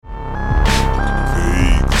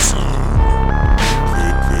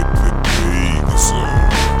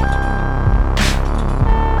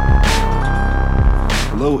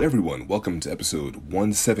welcome to episode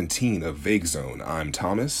 117 of Vague Zone. I'm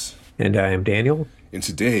Thomas, And I am Daniel. and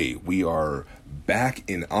today we are back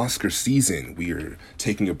in Oscar season. We are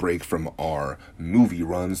taking a break from our movie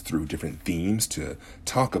runs through different themes to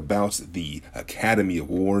talk about the Academy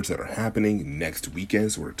Awards that are happening next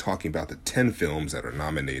weekend. So we're talking about the 10 films that are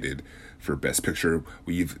nominated for Best Picture.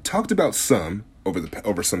 We've talked about some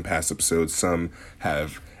over some past episodes. Some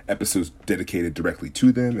have episodes dedicated directly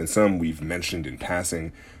to them, and some we've mentioned in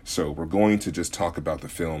passing. So we're going to just talk about the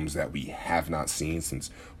films that we have not seen, since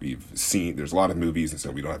there's a lot of movies, and so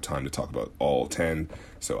we don't have time to talk about all 10.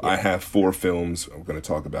 So I have 4 films I'm going to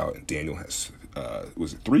talk about, and Daniel has,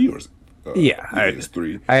 was it 3 or is it, it's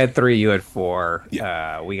 3. I had 3, you had 4.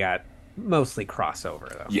 Yeah. We got mostly crossover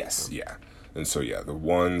though. Yes, yeah. And so, yeah, the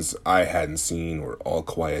ones I hadn't seen were All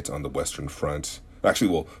Quiet on the Western Front. Actually,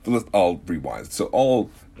 well, I'll rewind. So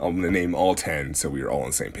I'm going to name all 10 so we are all on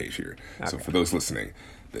the same page here. Okay. So for those listening,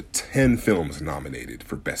 the 10 films nominated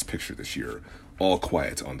for Best Picture this year: All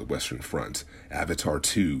Quiet on the Western Front, Avatar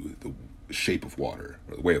 2, The Shape of Water,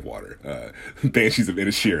 or The Way of Water, Banshees of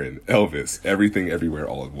Inisherin, Elvis, Everything Everywhere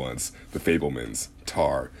All at Once, The Fabelmans,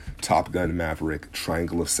 Tar, Top Gun Maverick,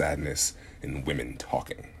 Triangle of Sadness, and Women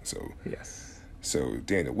Talking. Yes. So,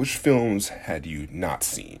 Daniel, which films had you not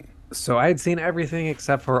seen? So I had seen everything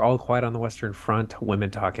except for All Quiet on the Western Front, Women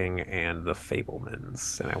Talking, and The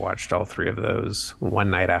Fabelmans. And I watched all 3 of those one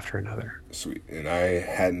night after another. Sweet. And I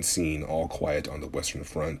hadn't seen All Quiet on the Western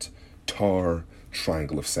Front, Tar,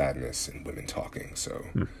 Triangle of Sadness, and Women Talking. So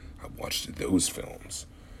I watched those films.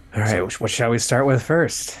 All right, what shall we start with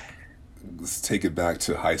first? Let's take it back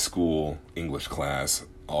to high school English class,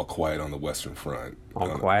 All Quiet on the Western Front.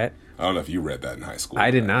 All Quiet? I don't know if you read that in high school. I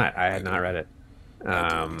did not. I had not read it.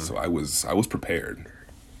 So I was prepared.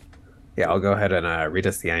 Yeah, I'll go ahead and read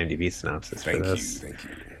us the IMDb synopsis for this. Thank you.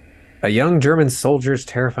 A young German soldier's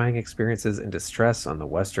terrifying experiences and distress on the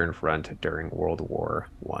Western Front during World War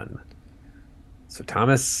One. So,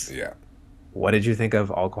 Thomas, Yeah. what did you think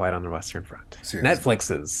of All Quiet on the Western Front? Seriously.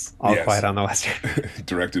 Netflix's All Yes. Quiet on the Western.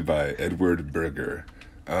 Directed by Edward Berger.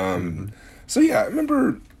 So yeah, I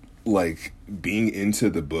remember like being into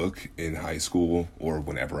the book in high school or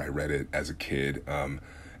whenever I read it as a kid.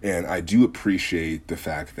 And I do appreciate the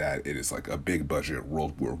fact that it is like a big budget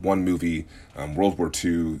World War One movie. World War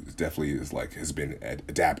Two definitely has been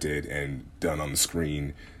adapted and done on the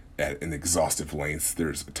screen at an exhaustive length.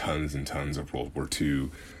 There's tons and tons of World War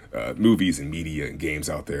Two movies and media and games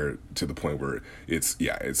out there, to the point where it's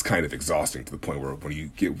kind of exhausting, to the point where when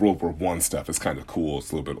you get World War One stuff, it's kind of cool.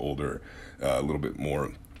 It's a little bit older, a little bit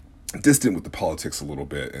more distant with the politics a little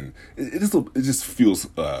bit, and it just feels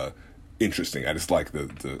interesting. I just like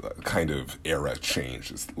the kind of era change.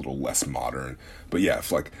 It's a little less modern. But yeah,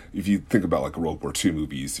 if you think about like World War II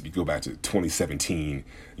movies, if you go back to 2017,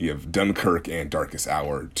 you have Dunkirk and Darkest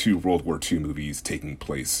Hour, 2 World War II movies taking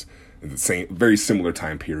place in the same, very similar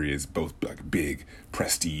time periods, both like big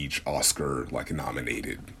prestige Oscar like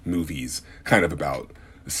nominated movies, kind of about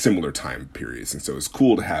similar time periods. And so it's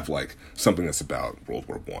cool to have like something that's about World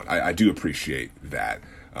War One. I do appreciate that.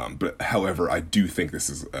 But however, I do think this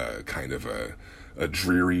is kind of a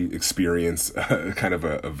dreary experience, kind of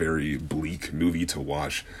a very bleak movie to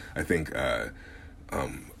watch. I think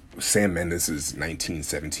Sam Mendes'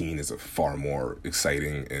 1917 is a far more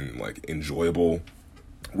exciting and like enjoyable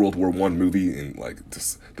World War One movie, and like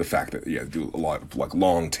just the fact that do a lot of like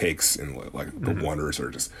long takes, and like the wonders are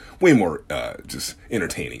just way more just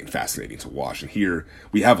entertaining and fascinating to watch. And here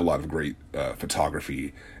we have a lot of great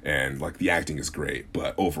photography, and like the acting is great,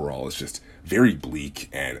 but overall it's just very bleak,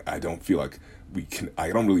 and I don't feel like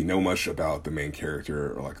I don't really know much about the main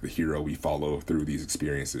character or like the hero we follow through these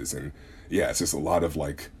experiences. And yeah, it's just a lot of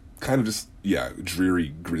like kind of just dreary,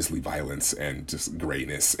 grisly violence and just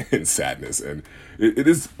grayness and sadness. And it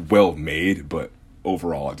is well made, but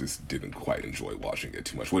overall I just didn't quite enjoy watching it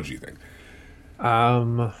too much. What did you think?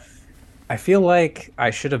 I feel like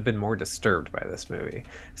I should have been more disturbed by this movie.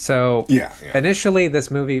 So Yeah. initially,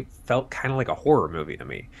 this movie felt kind of like a horror movie to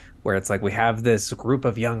me, where it's like we have this group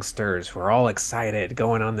of youngsters who are all excited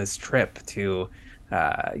going on this trip to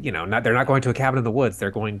they're not going to a cabin in the woods.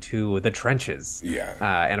 They're going to the trenches. Yeah.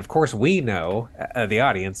 And of course, we know, the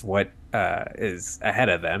audience, what is ahead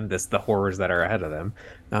of them, the horrors that are ahead of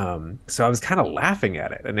them. So I was kind of laughing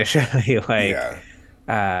at it initially,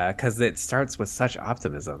 because it starts with such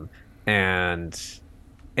optimism, and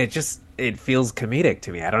it feels comedic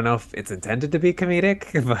to me. I don't know if it's intended to be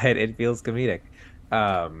comedic, but it feels comedic.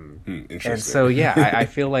 Interesting. And so, yeah, I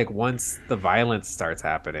feel like once the violence starts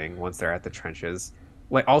happening, once they're at the trenches,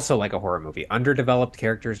 like also like a horror movie, underdeveloped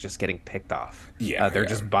characters just getting picked off. Yeah, They're yeah,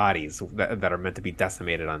 just bodies that are meant to be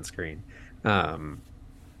decimated on screen. Um,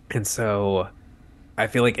 and so I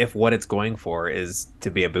feel like if what it's going for is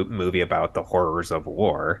to be a movie about the horrors of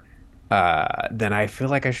war, then I feel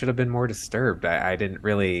like I should have been more disturbed. I didn't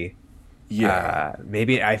really, yeah,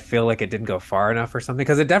 maybe I feel like it didn't go far enough or something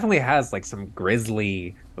because it definitely has like some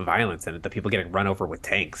grisly violence in it. The people getting run over with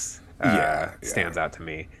tanks, yeah, yeah, stands out to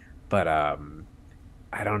me. But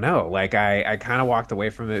I don't know. Like I kind of walked away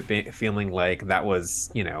from it feeling like that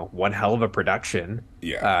was, one hell of a production.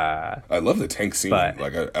 yeah. Uh, I love the tank scene. but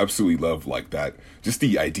Like I absolutely love like that. Just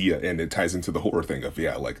the idea, and it ties into the horror thing of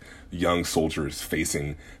like young soldiers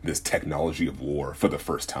facing this technology of war for the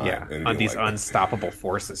first time, yeah, and on being these like, unstoppable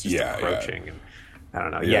forces just yeah, yeah, approaching, and I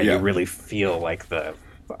don't know. yeah, Yeah, you yeah, really feel like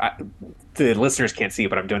the listeners can't see,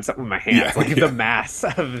 but I'm doing something with my yeah, hands, like the yeah. mass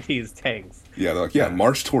of these tanks. Yeah, they're like, yeah, Uh,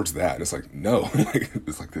 march towards that, and it's like, no, like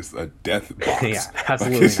it's like this a death yeah, box, like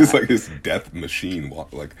absolutely it's just not. like this death machine,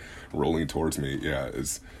 like rolling towards me. Yeah,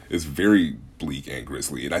 is very bleak and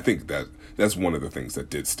grisly, and I think that's one of the things that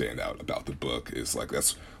did stand out about the book is like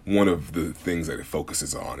that's one of the things that it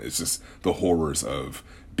focuses on is just the horrors of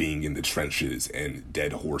being in the trenches and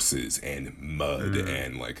dead horses and mud Mm,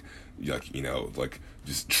 and like like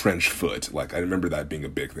just trench foot. Like I remember that being a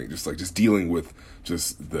big thing, just dealing with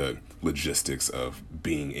just the logistics of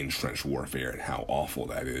being in trench warfare and how awful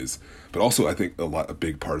that is. But also I think a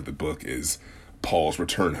big part of the book is Paul's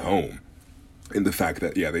return home, and the fact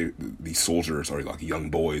that these soldiers are like young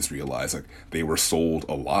boys realize like they were sold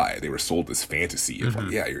a lie, they were sold this fantasy of like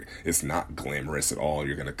hmm. it's not glamorous at all,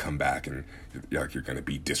 you're gonna come back and you're gonna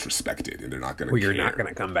be disrespected and they're not gonna Well, you're not care.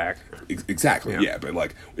 gonna come back. Exactly, Yeah. yeah, but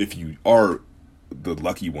like if you are the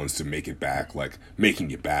lucky ones to make it back, like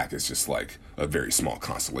making it back is just like a very small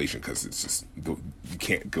consolation because it's just you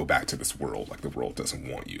can't go back to this world, like the world doesn't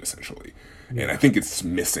want you essentially. And I Yeah. think it's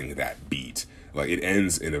missing that beat. Like it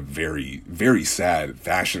ends in a very very sad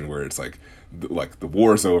fashion where it's like the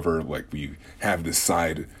war's over, like we have this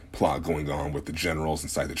side plot going on with the generals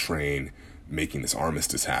inside the train making this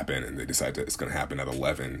armistice happen, and they decide that it's going to happen at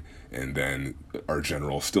 11, and then our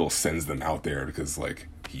general still sends them out there because like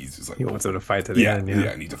he's just like, He wants them to fight to the yeah, end. Yeah.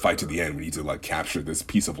 yeah, I need to fight to the end. We need to like capture this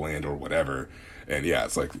piece of land or whatever. And yeah,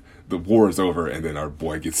 it's like the war is over, and then our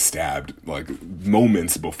boy gets stabbed like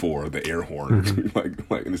moments before the air Hmm. horn,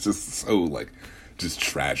 and it's just so like just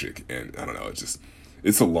tragic. And I don't know,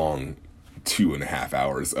 it's a long 2.5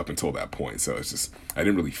 hours up until that point. So it's just I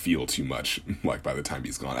didn't really feel too much like by the time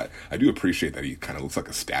he's gone. I do appreciate that he kind of looks like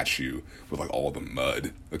a statue with like all the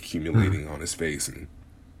mud accumulating on his face, and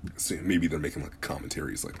so maybe they're making like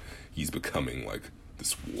commentaries like he's becoming like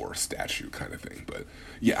this war statue kind of thing. But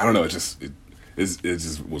yeah, I don't know. It just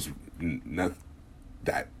was not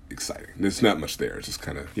that exciting. There's not much there. It's just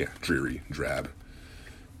kind of dreary, drab.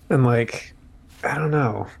 And like, I don't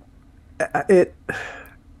know. It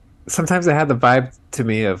sometimes it had the vibe to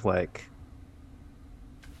me of like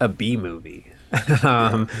a B movie.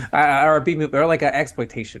 Yeah, Or a B movie or like an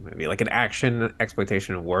exploitation movie, like an action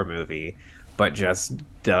exploitation war movie, but just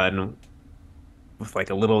done with like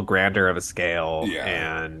a little grander of a scale yeah.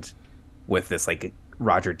 and with this like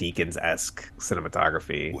Roger Deakins-esque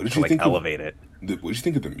cinematography What did to you like think of elevate it. what did you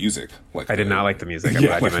think of the music? Like I did not the like the music. I'm yeah,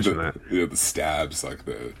 glad you like mentioned that. the stabs, like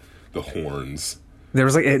the horns. There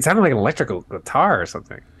was like it sounded like an electrical guitar or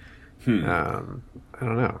something. Hmm. I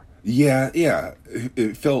don't know. Yeah, yeah.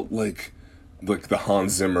 It felt like the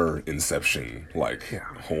Hans Zimmer Inception like Yeah.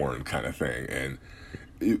 horn kind of thing, and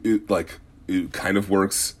it like it kind of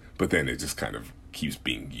works, but then it just kind of keeps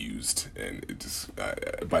being used, and it just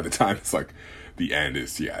by the time it's like the end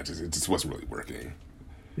is it just wasn't really working.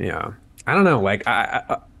 Yeah. I don't know. Like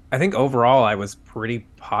I think overall I was pretty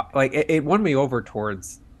like it won me over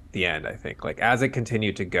towards the end, I think. Like as it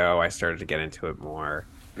continued to go, I started to get into it more.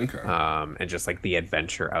 Okay. And just like the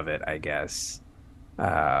adventure of it, I guess.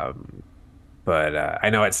 Um but I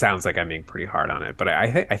know it sounds like I'm being pretty hard on it, but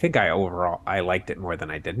I think I overall I liked it more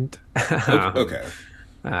than I didn't. Okay. um Okay.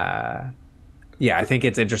 uh Yeah, I think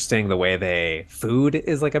it's interesting the way food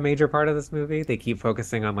is like a major part of this movie. They keep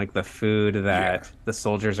focusing on like the food Yeah. that the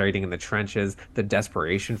soldiers are eating in the trenches, the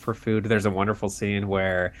desperation for food. There's a wonderful scene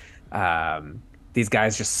where um, these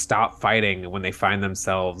guys just stop fighting when they find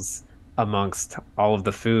themselves amongst all of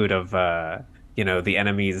the food of the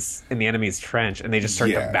enemies in the enemy's trench, and they just start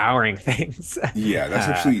Yeah. devouring things. Yeah, that's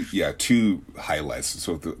uh, actually two highlights.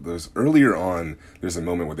 So there's earlier on, there's a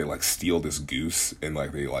moment where they like steal this goose and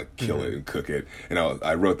like they like kill it mhm. and cook it. And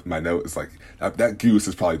I wrote my note. It's like that goose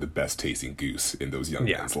is probably the best tasting goose in those young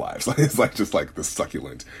Yeah. men's lives. Like it's like just like the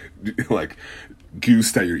succulent, like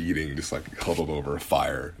goose that you're eating, just like huddled over a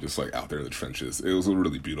fire, just like out there in the trenches. It was a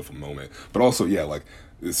really beautiful moment. But also, yeah, like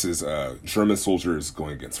this is German soldiers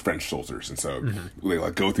going against French soldiers, and so Hmm. they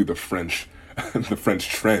like go through the French the French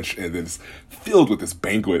trench, and then it's filled with this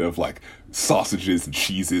banquet of like sausages and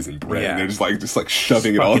cheeses and bread, and Yeah. they're just like Just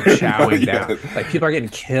shoving it all fucking in their mouth. chowing Yeah, down. Like people are getting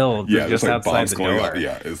killed yeah, there's just like outside bombs the going off. door.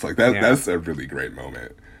 Yeah, it's like that. Yeah. That's a really great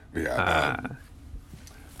moment. But yeah,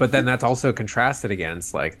 But then that's also contrasted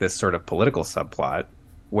against like this sort of political subplot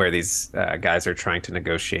where these guys are trying to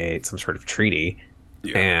negotiate some sort of treaty,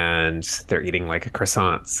 yeah, and they're eating like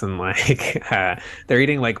croissants and like they're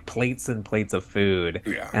eating like plates and plates of food,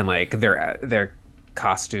 yeah, and like their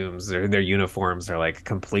costumes or their uniforms are like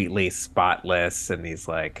completely spotless in these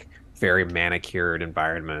like very manicured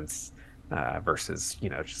environments, versus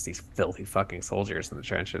just these filthy fucking soldiers in the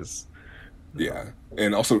trenches. yeah.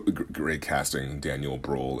 And also great casting. Daniel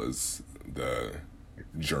Brühl as the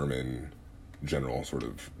German general, sort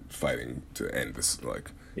of fighting to end this,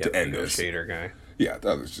 like Yeah, to the end this. negotiator guy. Yeah,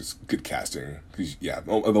 that was just good casting. 'Cause, yeah, I've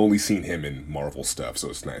only seen him in Marvel stuff, so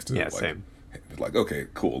it's nice to Yeah, like, same. okay,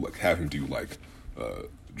 cool. Like have him do like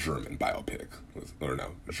German biopic, or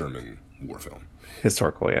no, German war film.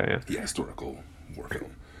 Historical, yeah, yeah. Yeah, historical war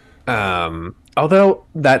film. Although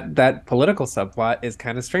that political subplot is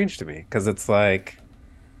kind of strange to me because it's like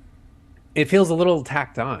it feels a little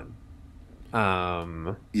tacked on.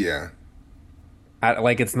 Um, Yeah,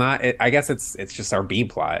 like it's not. I guess it's just our B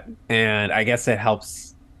plot, and I guess it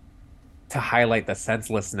helps to highlight the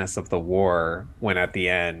senselessness of the war when at the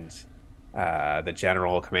end, the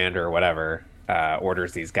general commander or whatever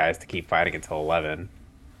orders these guys to keep fighting until 11.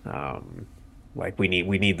 Um, like we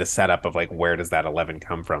need the setup of like where does that 11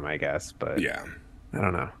 come from, I guess, but yeah. I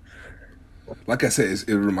don't know. Like I said,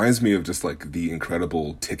 it reminds me of just like the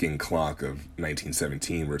incredible ticking clock of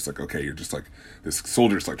 1917, where it's like, okay, you're just like this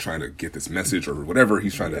soldier's like trying to get this message or whatever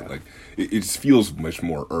he's trying to Yeah. like. It just feels much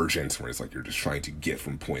more urgent, where it's like you're just trying to get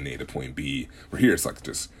from point A to point B. Where here it's like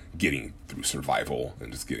just getting through survival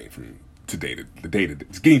and just getting from today to the day to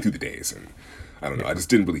just getting through the days. And I don't know, I just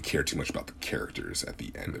didn't really care too much about the characters at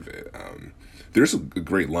the end of it. There's a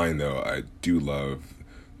great line though. I do love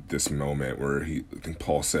this moment where I think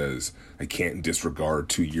Paul says, "I can't disregard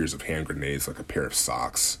 2 years of hand grenades like a pair of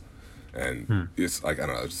socks," and it's like I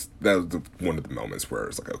don't know, that was one of the moments where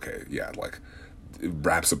it's like, okay, yeah, like it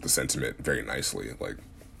wraps up the sentiment very nicely. Like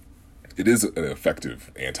it is an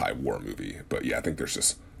effective anti-war movie, but yeah, I think there's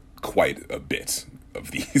just quite a bit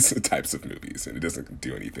of these types of movies, and it doesn't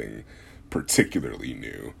do anything particularly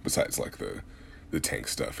new besides like the tank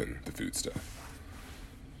stuff and the food stuff.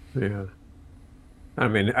 Yeah. I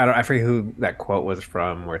mean, I forget who that quote was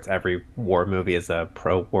from, where it's every war movie is a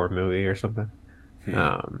pro-war movie or something.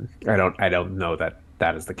 I don't know that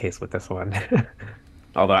that is the case with this one.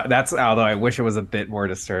 Although I wish it was a bit more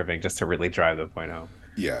disturbing just to really drive the point home.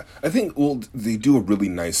 Yeah, I think well they do a really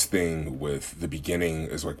nice thing with the beginning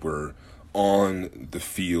is like we're on the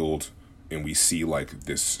field and we see like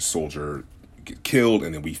this soldier get killed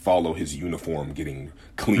and then we follow his uniform getting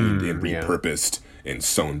cleaned and Yeah. repurposed and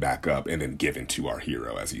sewn back up and then given to our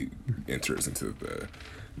hero as he enters into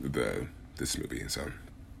the this movie. So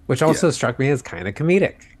Which yeah, also struck me as kind of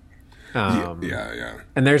comedic. yeah, Um, yeah, yeah,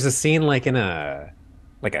 and there's a scene like in a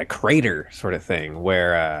crater sort of thing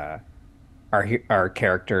where our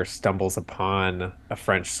character stumbles upon a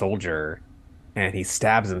French soldier and he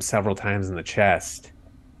stabs him several times in the chest,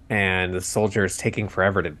 and the soldier is taking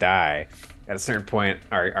forever to die. At a certain point,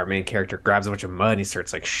 our main character grabs a bunch of mud and he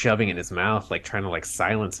starts like shoving it in his mouth, like trying to like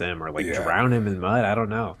silence him or like yeah, drown him in mud. I don't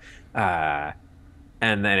know. Uh,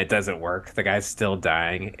 and then it doesn't work. The guy's still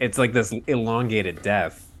dying. It's like this elongated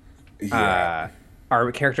death. yeah, uh our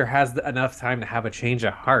character has enough time to have a change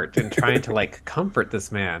of heart and trying to like comfort this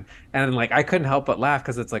man, and like I couldn't help but laugh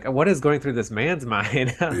because it's like what is going through this man's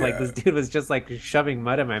mind. Like yeah, this dude was just like shoving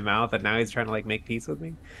mud in my mouth and now he's trying to like make peace with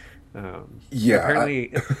me. yeah.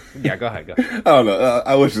 Apparently, yeah, go ahead, go ahead. I don't know.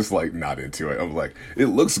 I was just like not into it. I'm like, it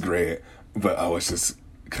looks great, but I was just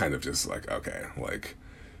kind of just like, okay, like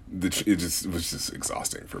it just was just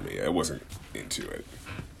exhausting for me. I wasn't into it.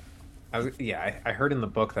 Yeah, I heard in the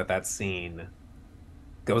book that scene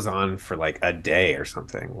goes on for like a day or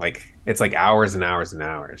something. Like it's like hours and hours and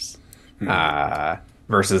hours. uh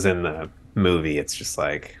Versus in the movie it's just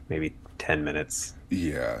like maybe 10 minutes.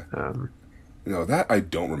 Yeah, um No, that I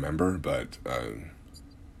don't remember, but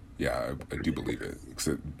yeah, I do believe it. Because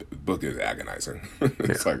the book is agonizing.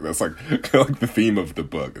 It's Yeah. like that's like like the theme of the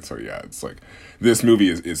book. And so yeah, it's like this movie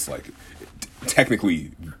is like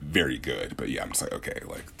technically very good, but yeah, I'm just like okay,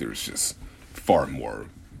 like there's just far more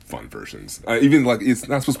fun versions. Even like it's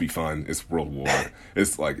not supposed to be fun. It's World War.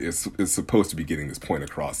 It's like it's supposed to be getting this point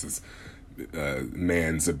across. This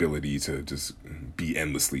man's ability to just be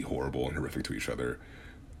endlessly horrible and horrific to each other.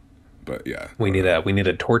 But yeah, I don't know. We need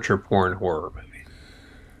a torture porn horror movie.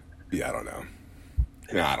 Yeah, I don't know.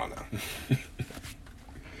 Yeah, I don't know.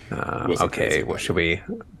 Wasn't crazy Okay, what about should it. we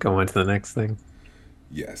go on to the next thing?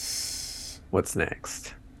 Yes. What's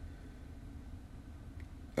next?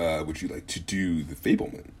 Would you like to do the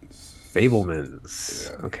Fablemans?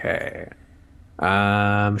 Fablemans. Yeah. Okay.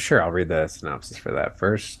 Sure, I'll read the synopsis for that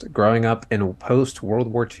first. Growing up in post-World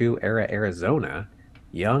War II era Arizona,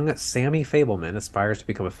 young Sammy Fableman aspires to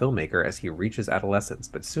become a filmmaker as he reaches adolescence,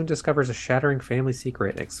 but soon discovers a shattering family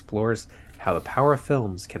secret and explores how the power of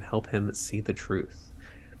films can help him see the truth.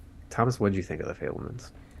 Thomas, what did you think of the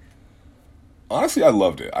Fablemans? Honestly, I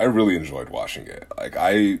loved it. I really enjoyed watching it. Like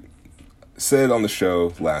I said on the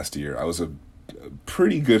show last year, I was a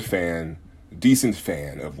pretty good fan, decent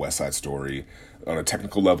fan of West Side Story. On a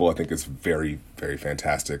technical level, I think it's very, very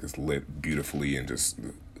fantastic. It's lit beautifully, and just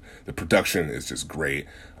the production is just great.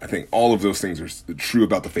 I think all of those things are true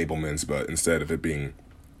about the Fablemans, but instead of it being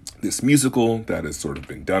this musical that has sort of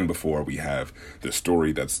been done before, we have the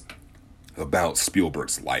story that's about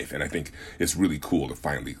Spielberg's life, and I think it's really cool to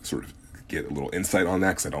finally sort of get a little insight on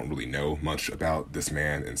that because I don't really know much about this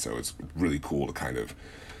man, and so it's really cool to kind of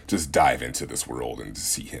just dive into this world and to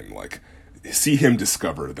see him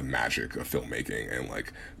discover the magic of filmmaking, and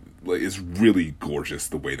like it's really gorgeous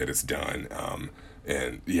the way that it's done.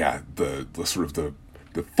 And yeah, the sort of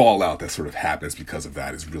the fallout that sort of happens because of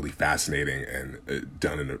that is really fascinating and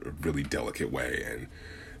done in a really delicate way. And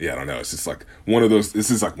yeah, I don't know. It's just like one of those. This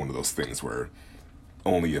is like one of those things where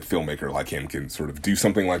only a filmmaker like him can sort of do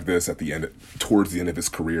something like this at the end, towards the end of his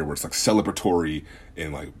career, where it's like celebratory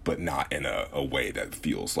and like, but not in a way that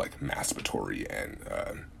feels like masturbatory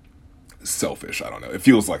and selfish. I don't know. It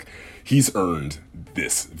feels like he's earned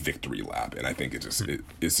this victory lap, and I think it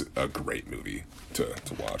is a great movie to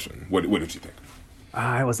watch. And what did you think?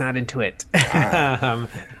 I was not into it. Ah,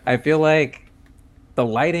 I feel like the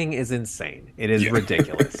lighting is insane. It is yeah,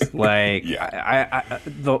 ridiculous. Like yeah.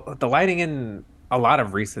 the lighting in a lot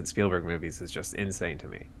of recent Spielberg movies is just insane to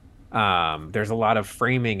me. There's a lot of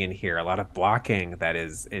framing in here, a lot of blocking that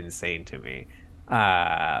is insane to me.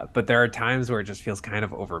 But there are times where it just feels kind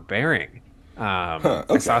of overbearing. Huh.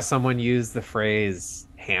 I saw Okay. someone use the phrase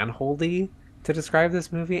handholdy to describe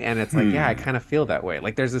this movie, and it's like, yeah, I Hmm. kind of feel that way.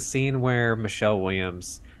 Like there's a scene where Michelle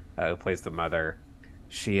Williams, who plays the mother,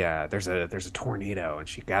 she there's a tornado and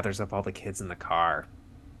she gathers up all the kids in the car.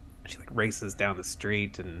 She like races down the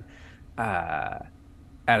street and uh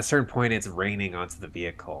at a certain point it's raining onto the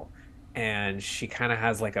vehicle, and she kind of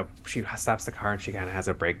has like a she stops the car and she kind of has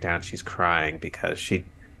a breakdown. She's crying because she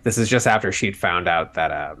this is just after she'd found out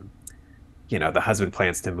that the husband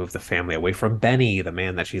plans to move the family away from Benny, the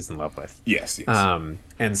man that she's in love with. Yes. Yes.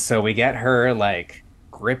 And so we get her like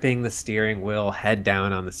gripping the steering wheel, head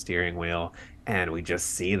down on the steering wheel, and we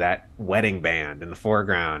just see that wedding band in the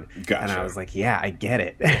foreground. And I Gotcha. was like, yeah, I get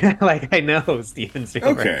it. Like I know Steven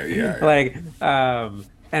Spielberg. Okay. Yeah. Yeah. Like,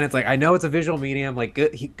 and it's like I know it's a visual medium, like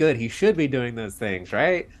he should be doing those things,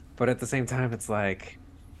 right? But at the same time, it's like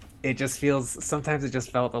it just feels sometimes it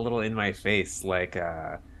just felt a little in my face, like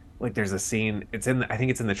there's a scene, I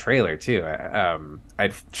think it's in the trailer too.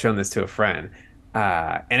 I'd shown this to a friend,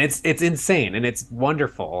 and it's insane and it's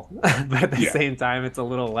wonderful, but at the Yeah. same time it's a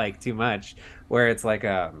little like too much, where it's like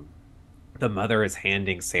the mother is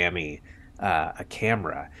handing Sammy a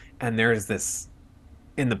camera, and there's this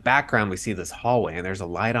in the background we see this hallway, and there's a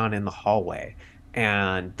light on in the hallway,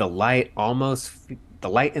 and the light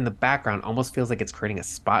in the background almost feels like it's creating a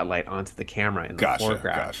spotlight onto the camera in the Gotcha.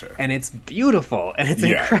 foreground, Gotcha. and it's beautiful and it's Yeah.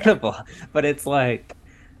 Yeah. incredible, but it's like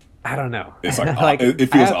I don't know. It's like Like it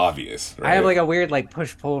feels obvious, I have right? like a weird like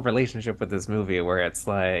push-pull relationship with this movie, where it's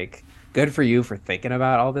like good for you for thinking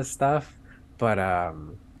about all this stuff, but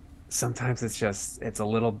sometimes it's a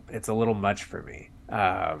little much for me.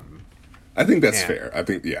 I think that's And fair. I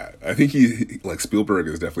think yeah. I think he like Spielberg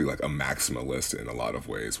is definitely like a maximalist in a lot of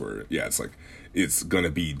ways. Where yeah, it's like it's gonna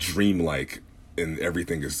be dreamlike and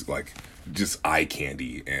everything is like just eye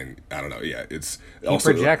candy, and I don't know. Yeah, it's he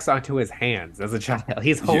also projects onto his hands as a child.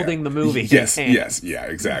 He's yeah. holding the movie in his Yes, yes, hands. yeah,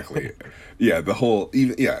 exactly. Yeah, the whole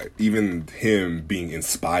even him being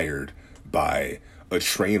inspired by a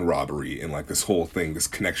train robbery and like this whole thing, this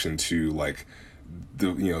connection to like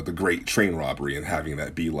the great train robbery, and having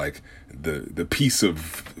that be like the piece of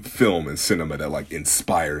film and cinema that like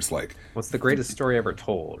inspires like what's the greatest story ever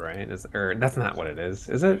told, right? Or that's not what it is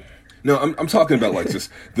it? No, I'm talking about like just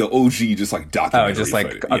the OG, just like documentary. Oh, just like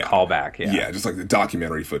footage. a callback, yeah. Yeah, just like the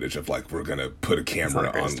documentary footage of like we're gonna put a camera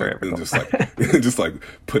on, like, and just like just like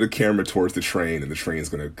put a camera towards the train, and the train's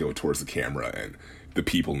gonna go towards the camera, and the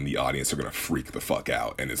people in the audience are gonna freak the fuck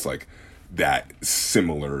out, and it's like that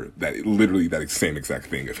literally that same exact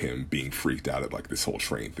thing of him being freaked out at like this whole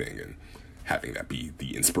train thing, and having that be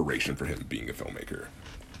the inspiration for him being a filmmaker.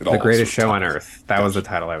 The Greatest Show on Earth. That was the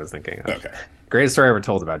title I was thinking of. Okay. Greatest story ever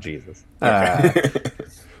told about Jesus.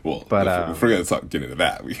 Well, but if we're going to get into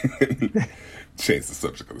that, we can change the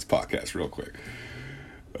subject of this podcast real quick.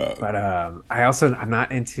 I'm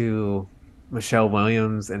not into Michelle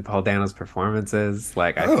Williams and Paul Dano's performances.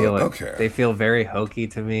 Like, I feel like they feel very hokey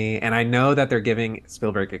to me. And I know that they're giving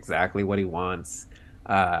Spielberg exactly what he wants.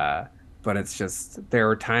 But it's just, there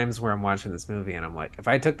are times where I'm watching this movie and I'm like, if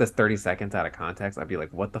I took this 30 seconds out of context, I'd be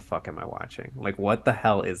like, what the fuck am I watching? Like, what the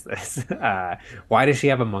hell is this? Why does she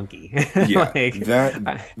have a monkey? Yeah, like,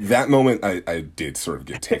 that moment, I did sort of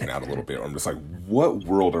get taken out a little bit. I'm just like, what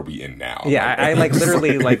world are we in now? Yeah, I like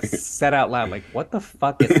literally like said out loud, like, what the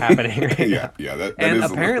fuck is happening right now? Yeah, that and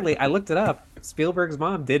apparently, I looked it up. Spielberg's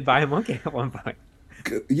mom did buy a monkey at one point.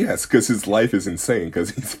 Yes, because his life is insane because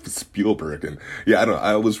he's Spielberg. And yeah, I don't know.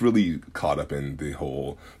 I was really caught up in the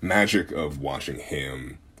whole magic of watching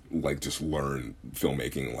him like just learn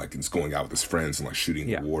filmmaking, like he's going out with his friends and like shooting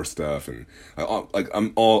the war stuff. And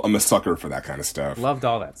I'm a sucker for that kind of stuff. Loved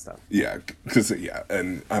all that stuff. Yeah, because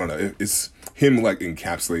and I don't know, it's him like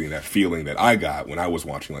encapsulating that feeling that I got when I was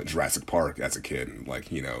watching like Jurassic Park as a kid, and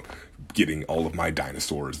like, you know, getting all of my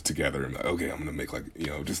dinosaurs together and like, okay, I'm gonna make like, you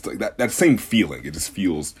know, just like that same feeling. It just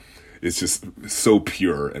feels, it's just so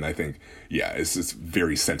pure, and I think it's just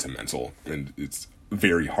very sentimental and it's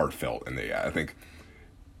very heartfelt. And I think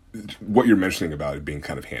what you're mentioning about it being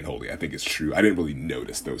kind of handholdy, I think it's true. I didn't really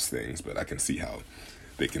notice those things, but I can see how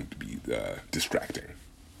they can be distracting.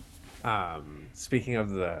 Speaking of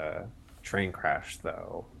the train crash,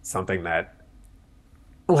 though, something that,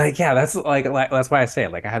 like, yeah, that's that's why I say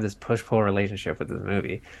it. Like, I have this push-pull relationship with this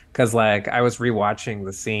movie because, like, I was rewatching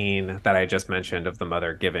the scene that I just mentioned of the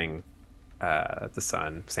mother giving the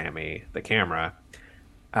son Sammy the camera,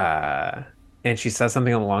 and she says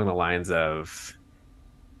something along the lines of,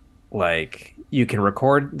 like, you can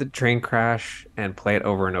record the train crash and play it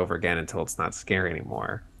over and over again until it's not scary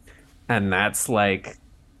anymore. And that's like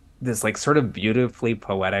this like sort of beautifully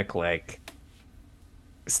poetic like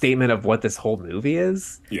statement of what this whole movie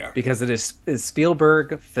is. Yeah. Because it is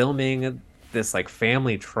Spielberg filming this like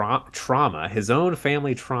family trauma, his own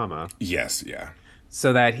family trauma. Yes, yeah.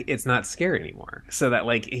 So that it's not scary anymore. So that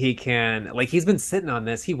like he can, like, he's been sitting on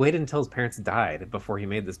this. He waited until his parents died before he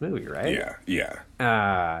made this movie, right? Yeah,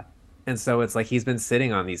 yeah. And so it's like he's been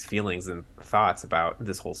sitting on these feelings and thoughts about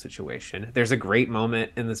this whole situation. There's a great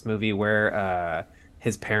moment in this movie where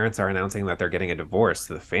his parents are announcing that they're getting a divorce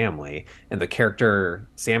to the family, and the character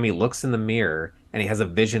Sammy looks in the mirror and he has a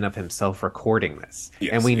vision of himself recording this.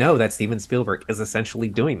 Yes, and we know that Steven Spielberg is essentially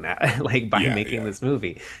doing that, like, by making this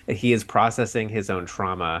movie. He is processing his own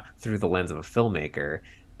trauma through the lens of a filmmaker.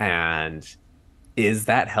 And is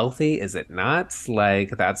that healthy? Is it not?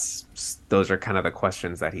 Like, those are kind of the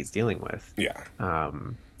questions that he's dealing with. Yeah.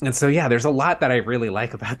 And so, yeah, there's a lot that I really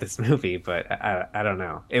like about this movie, but I don't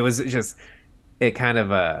know. It was just, it kind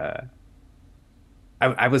of,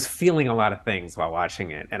 I was feeling a lot of things while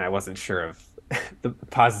watching it, and I wasn't sure of the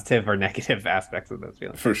positive or negative aspects of those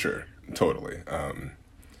feelings. For sure. Totally.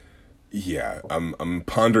 Yeah, I'm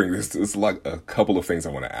pondering this. There's like a couple of things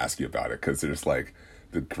I want to ask you about it, because there's like,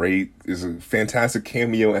 there's a fantastic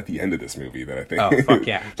cameo at the end of this movie that I think, oh fuck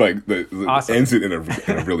yeah, like awesome. ends it in a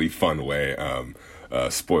really fun way.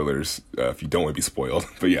 Spoilers if you don't want to be spoiled,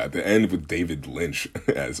 but yeah, the end with David Lynch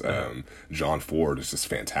as John Ford is just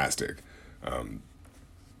fantastic.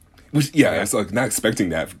 It's like not expecting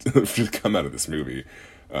that to come out of this movie.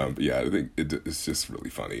 But yeah, I think it's just really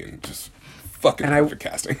funny and just fucking perfect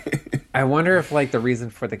casting. I wonder if like the reason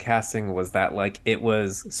for the casting was that like it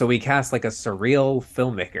was, so we cast like a surrealist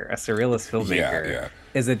filmmaker. Yeah.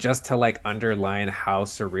 Is it just to like underline how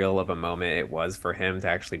surreal of a moment it was for him to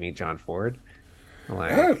actually meet John Ford?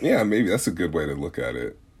 Like, yeah, maybe that's a good way to look at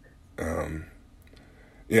it.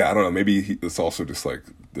 Yeah, I don't know. Maybe it's also just like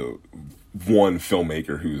the one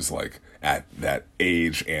filmmaker who's like at that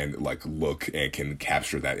age and like look and can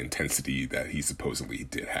capture that intensity that he supposedly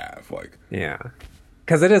did have. Like, yeah,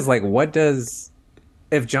 because it is like, what does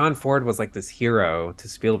if John Ford was like this hero to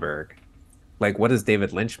Spielberg, like what does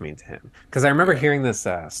David Lynch mean to him? Because I remember Yeah. hearing this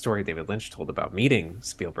story David Lynch told about meeting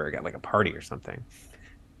Spielberg at like a party or something.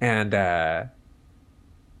 And I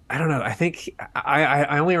don't know. I think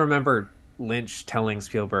I only remember Lynch telling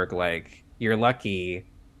Spielberg like, "You're lucky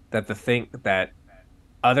that the thing that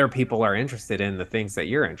other people are interested in the things that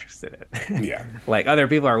you're interested in. Yeah. Like other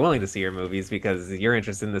people are willing to see your movies because you're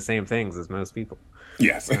interested in the same things as most people."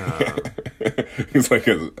 Yes. Um, It's like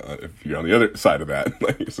if you're on the other side of that,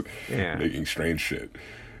 like it's yeah. making strange shit.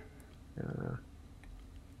 Uh,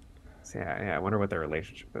 so yeah. I wonder what their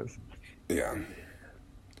relationship is. Yeah.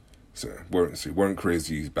 So weren't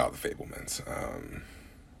crazy about the Fablemans.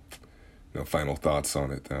 No final thoughts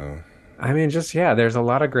on it though. I mean, just yeah, there's a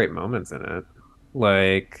lot of great moments in it.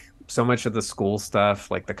 Like so much of the school stuff,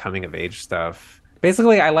 like the coming of age stuff.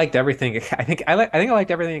 Basically, I liked everything. I think I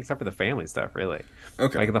liked everything except for the family stuff, really.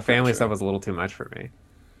 Okay, Like the family stuff gotcha. was a little too much for me.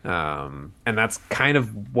 And that's kind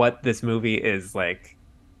of what this movie is like.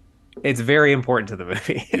 It's very important to the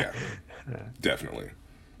movie. Yeah, definitely.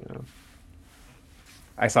 You know?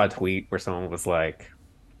 I saw a tweet where someone was like,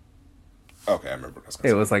 Okay, I remember what I was it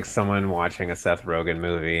gonna was like someone watching a Seth Rogen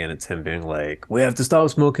movie, and it's him being like, "We have to stop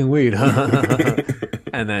smoking weed."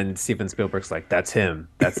 And then Steven Spielberg's like, "That's him.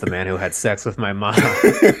 That's the man who had sex with my mom."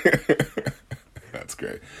 say. That's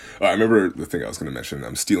great. I remember the thing I was going to mention.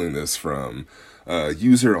 I'm stealing this from a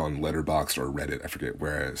user on Letterboxd or Reddit. I forget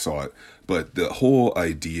where I saw it, but the whole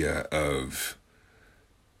idea of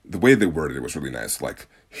the way they worded it was really nice. Like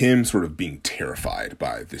him sort of being terrified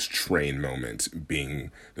by this train moment,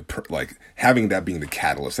 being like having that being the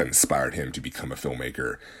catalyst that inspired him to become a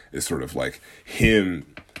filmmaker is sort of like him,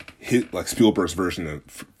 like Spielberg's version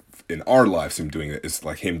of in our lives him doing it is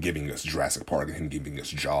like him giving us Jurassic Park and him giving us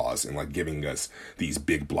Jaws and like giving us these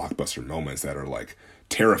big blockbuster moments that are like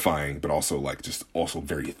terrifying but also like just also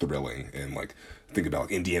very thrilling and like think about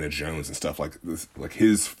like Indiana Jones and stuff like this like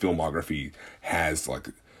his filmography has like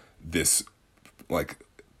this like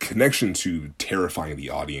connection to terrifying the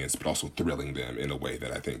audience but also thrilling them in a way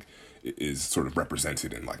that I think is sort of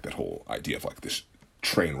represented in like that whole idea of like this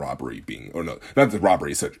train robbery being or no not the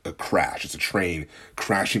robbery it's a crash it's a train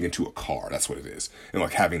crashing into a car that's what it is and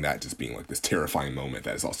like having that just being like this terrifying moment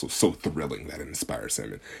that is also so thrilling that it inspires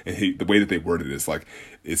him and the way that they worded it is like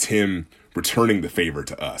it's him returning the favor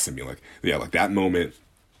to us and being like yeah like that moment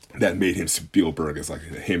that made him Spielberg is like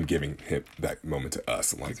him giving him that moment to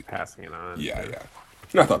us and He's like passing it on. yeah yeah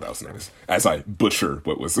and I thought that was nice as I butcher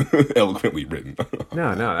what was eloquently written.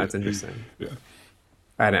 No, no, that's interesting. Yeah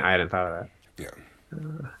I hadn't thought of yeah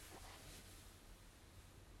that.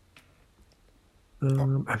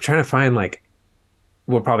 I'm trying to find like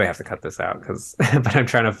we'll probably have to cut this out because but I'm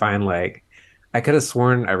trying to find like I could have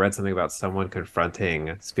sworn I read something about someone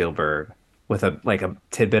confronting Spielberg with a like a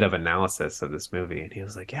tidbit of analysis of this movie and he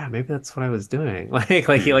was like, "Yeah, maybe that's what I was doing." Like he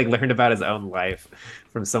hmm. like learned about his own life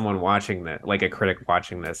from someone watching that, like a critic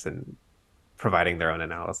watching this and providing their own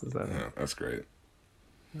analysis of it. Yeah that's great.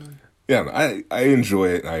 Yeah, I enjoy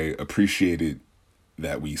it. I appreciate it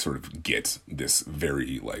that we sort of get this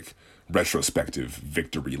very like retrospective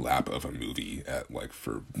victory lap of a movie at like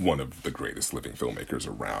for one of the greatest living filmmakers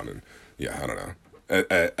around. And yeah, I don't know.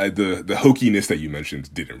 The hokiness that you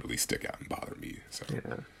mentioned didn't really stick out and bother me. So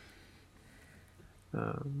Yeah.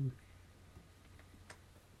 Um,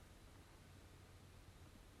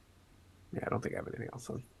 yeah, I don't think I have anything else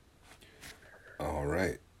on. all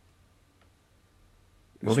right.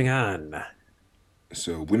 Moving on.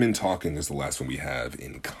 So women talking is the last one we have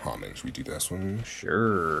in common. Should we do this one?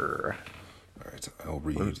 Sure. All right. I'll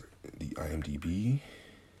Women, read the IMDb.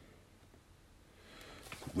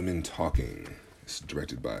 Women Talking. It's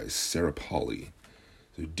directed by Sarah Polley.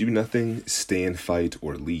 So do nothing, stay and fight,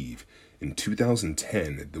 or leave. In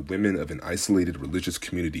 2010, the women of an isolated religious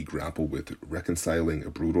community grapple with reconciling a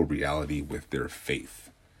brutal reality with their faith.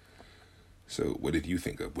 So, what did you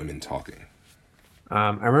think of Women Talking? I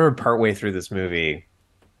remember partway through this movie,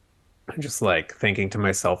 just like thinking to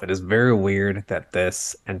myself, it is very weird that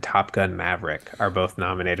this and Top Gun Maverick are both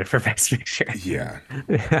nominated for Best Picture. Yeah.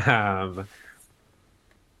 um,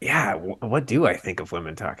 yeah, what do I think of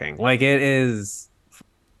Women Talking? Like it is,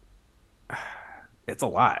 it's a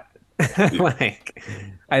lot. Yeah. Like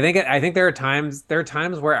I think there are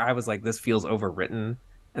times where I was like, this feels overwritten,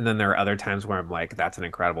 and then there are other times where I'm like, that's an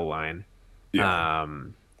incredible line. Yeah.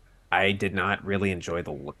 Um, I did not really enjoy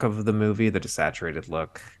the look of the movie, the desaturated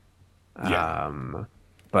look. Yeah. Um,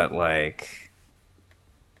 but like,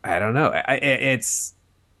 I don't know. It's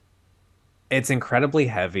incredibly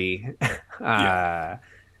heavy. Yeah. Uh,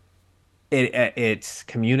 it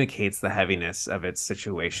communicates the heaviness of its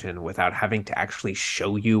situation without having to actually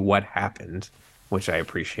show you what happened, which I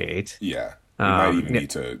appreciate. Yeah. You might even need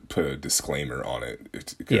to put a disclaimer on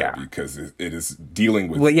it Yeah. because it is dealing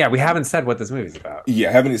Well, with. yeah, we haven't said what this movie's about. Yeah,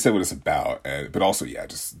 I haven't said what it's about, but also, yeah,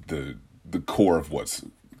 just the core of what's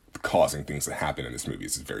causing things to happen in this movie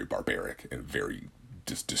is very barbaric and very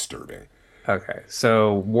just disturbing. Okay,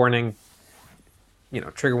 so warning,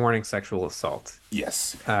 trigger warning, sexual assault.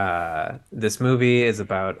 Yes. This movie is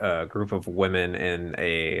about a group of women in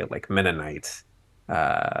a like Mennonite,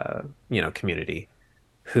 community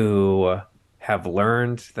who have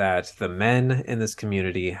learned that the men in this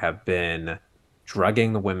community have been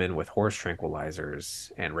drugging the women with horse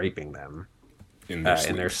tranquilizers and raping them In their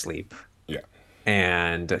in their sleep. sleep Yeah.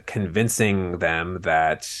 and convincing them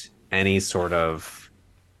that any sort of,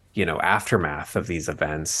 aftermath of these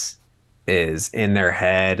events is in their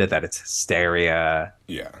head, that it's hysteria,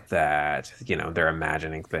 Yeah. that, they're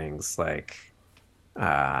imagining things like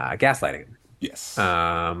gaslighting. Yes.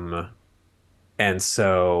 Um, and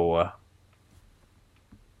so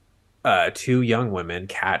two young women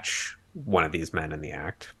catch one of these men in the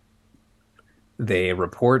act. They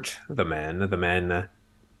report the men. The men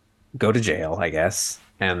go to jail, I guess.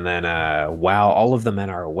 And then while all of the men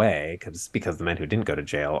are away, because the men who didn't go to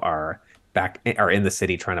jail are in the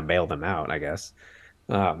city trying to bail them out, I guess.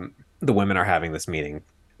 The women are having this meeting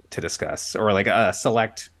to discuss, or like a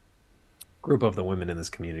select group of the women in this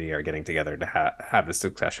community are getting together to have this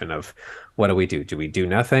discussion of what do we do? Do we do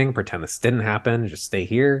nothing, pretend this didn't happen, just stay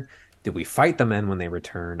here? Do we fight the men when they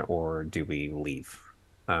return, or do we leave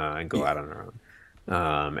and go Yeah. out on our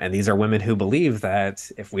own? And these are women who believe that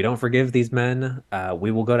if we don't forgive these men, we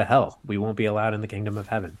will go to hell. We won't be allowed in the kingdom of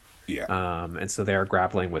heaven. Yeah. And so they're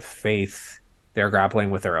grappling with faith. They're grappling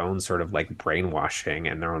with their own sort of like brainwashing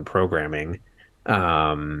and their own programming,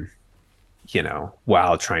 um,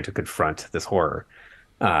 while trying to confront this horror.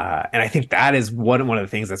 And I think that is one of the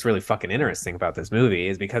things that's really fucking interesting about this movie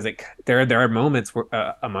is because there are moments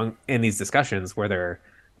where, among in these discussions where they're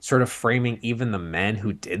sort of framing even the men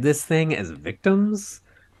who did this thing as victims,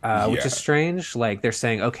 which is Yeah. strange. Like they're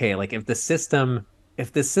saying, okay, like if this system,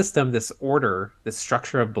 this order, this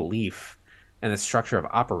structure of belief, and this structure of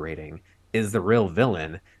operating is the real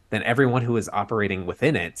villain, then everyone who is operating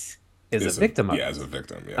within it is a victim of As it. a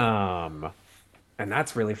victim. Yeah. Um, and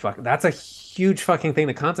that's really that's a huge fucking thing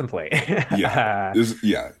to contemplate. Yeah. Because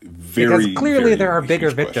Very, clearly there very are bigger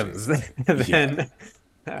huge victims questions. Yeah.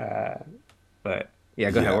 than uh but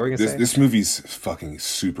yeah, go ahead. What Yeah, were you gonna say? this movie's fucking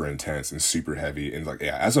super intense and super heavy, and like,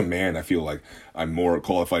 yeah, as a man, I feel like I'm more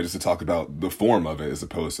qualified just to talk about the form of it as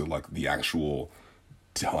opposed to like the actual,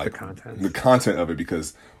 The like the content. content of it,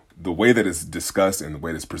 because the way that it's discussed and the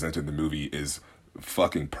way that it's presented in the movie is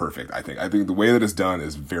fucking perfect. I think the way that it's done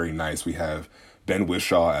is very nice. We have Ben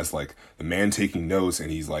Whishaw as like the man taking notes, and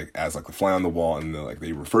he's like as like the fly on the wall, and like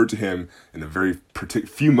they refer to him in a very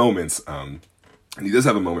few moments. And he does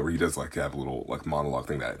have a moment where he does like have a little like monologue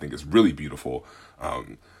thing that I think is really beautiful.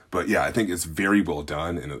 But yeah, I think it's very well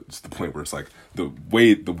done, and it's the point where it's like the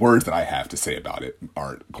words that I have to say about it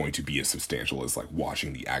aren't going to be as substantial as like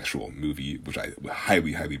watching the actual movie, which I would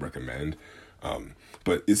highly, highly recommend.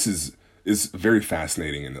 But this is very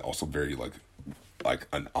fascinating and also very like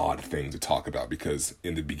an odd thing to talk about, because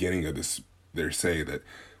in the beginning of this, they say that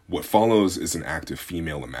what follows is an act of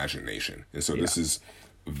female imagination, and so Yeah. this is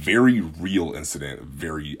very real incident,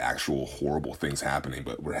 very actual horrible things happening,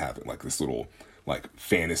 but we're having like this little like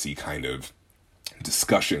fantasy kind of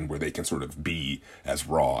discussion where they can sort of be as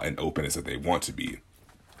raw and open as that they want to be.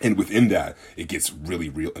 And within that, it gets really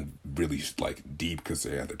real and really like deep, because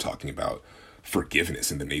they're talking about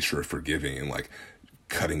forgiveness and the nature of forgiving, and like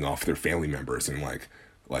cutting off their family members, and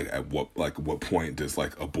at what point does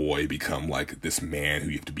like a boy become like this man who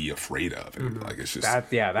you have to be afraid of, and like it's just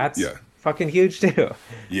That's yeah. fucking huge too.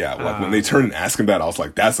 Yeah, like when they turned and asked him that, I was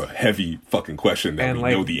like, "That's a heavy fucking question that And we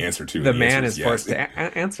like know the answer to." the And the answer man is yes. forced to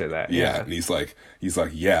answer that. Yeah, Yeah. and he's like,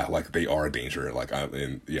 yeah, like they are a danger. Like,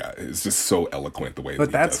 and yeah, it's just so eloquent the way that But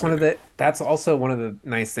he does it. that's also one of the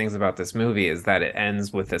nice things about this movie is that it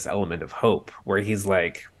ends with this element of hope where he's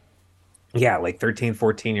like, yeah, like 13,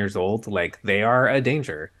 14 years old, like they are a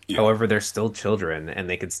danger. Yeah. However, they're still children and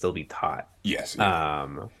they could still be taught. Yes. Yeah.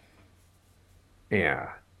 Um,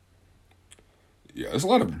 yeah. Yeah. There's a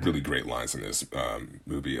lot of really great lines in this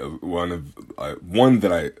movie. One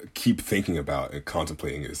that I keep thinking about and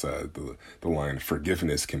contemplating is the line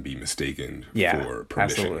 "Forgiveness can be mistaken Yeah, for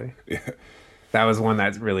permission." absolutely. Yeah. That was one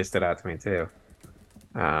that really stood out to me too.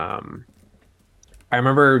 Um, I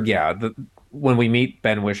remember, yeah, when we meet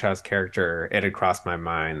Ben Wishaw's character, it had crossed my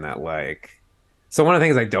mind that like So one of the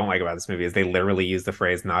things I don't like about this movie is they literally use the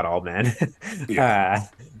phrase "not all men." Yeah, uh,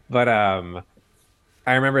 but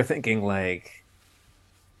I remember thinking like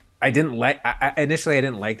initially I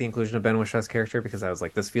didn't like the inclusion of Ben Whisaw's character because I was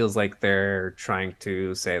like, this feels like they're trying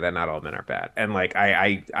to say that not all men are bad, and like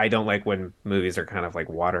I don't like when movies are kind of like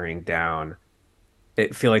watering down.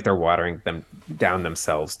 It feel like they're watering them down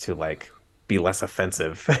themselves to like be less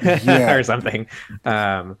offensive yeah, or something.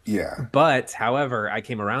 Um, yeah, but however, I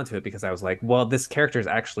came around to it because I was like, well, this character is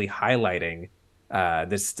actually highlighting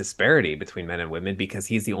this disparity between men and women because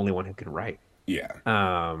he's the only one who can write. yeah.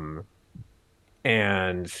 Um,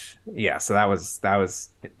 and yeah, so that was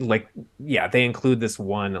like, yeah, they include this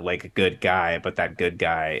one like good guy, but that good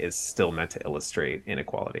guy is still meant to illustrate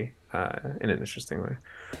inequality in an interesting way.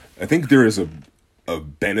 I think there is a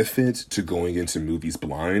benefit to going into movies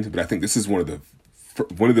blind, but I think this is one of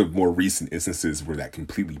the more recent instances where that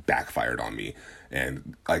completely backfired on me.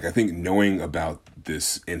 And like I think knowing about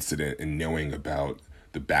this incident and knowing about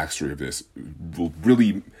the backstory of this will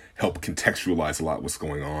really help contextualize a lot what's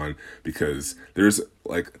going on, because there's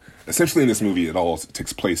like essentially in this movie it all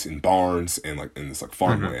takes place in barns and like in this like Hmm.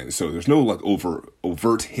 farmland, so there's no like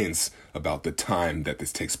overt hints about the time that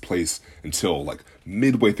this takes place until like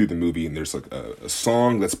midway through the movie, and there's like a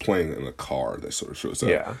song that's playing in a car that sort of shows up,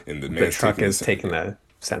 Yeah, and the the man's truck taking is this taking the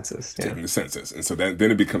census. Yeah. taking the census, and so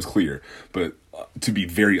then it becomes clear. But to be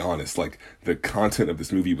very honest, like the content of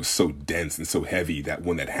this movie was so dense and so heavy that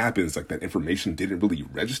when that happens, like that information didn't really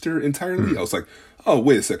register entirely. I was like, oh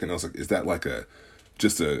wait a second. I was like, is that like a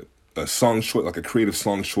just a song choice, like a creative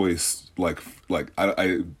song choice? Like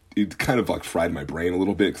I it kind of like fried my brain a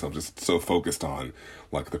little bit because I was just so focused on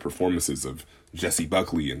like the performances of Jesse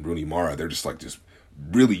Buckley and Rooney Mara. They're just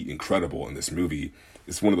really incredible in this movie.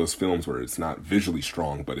 It's one of those films where it's not visually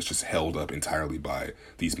strong, but it's just held up entirely by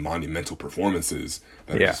these monumental performances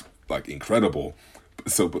that are Yeah. just like incredible.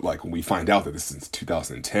 So, but like when we find out that this is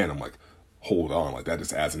 2010, I'm like, hold on, like that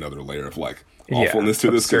just adds another layer of like Yeah. awfulness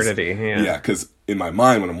to this. Cause, Absurdity. Yeah. yeah, because in my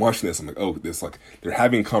mind when I'm watching this, I'm like, oh, this like they're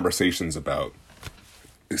having conversations about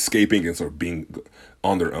escaping and sort of being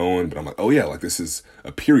on their own, but I'm like, oh yeah, like this is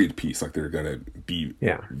a period piece, like they're gonna be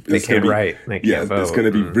Yeah. They it's gonna can't be write. They yeah, can't it's vote.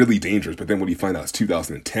 gonna be Mm. really dangerous. But then when you find out it's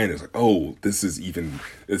 2010, it's like, oh, this is even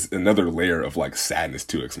it's another layer of like sadness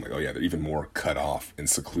to it. 'Cause I'm like, oh yeah, they're even more cut off and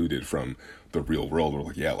secluded from the real world. We're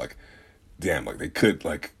like, yeah, like damn, like they could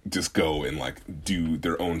like just go and like do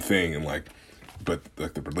their own thing and like, but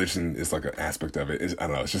like the religion is like an aspect of it. I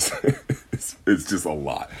don't know, it's just it's just a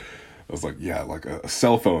lot. I was like, yeah, like a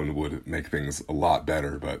cell phone would make things a lot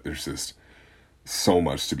better, but there's just so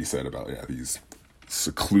much to be said about yeah these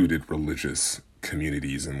secluded religious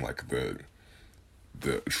communities and like the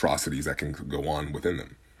atrocities that can go on within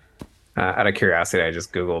them. Out of curiosity, I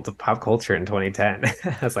just Googled pop culture in 2010.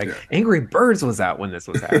 I was like, Yeah, Angry Birds was out when this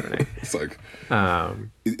was happening. it's like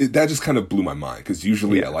Um, that just kind of blew my mind because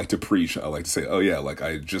usually I yeah. like to preach. I like to say, oh yeah, like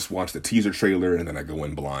I just watched the teaser trailer and then I go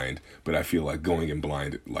in blind. But I feel like going in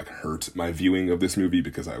blind like hurt my viewing of this movie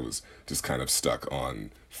because I was just kind of stuck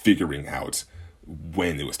on figuring out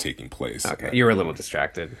when it was taking place. Okay. You were a little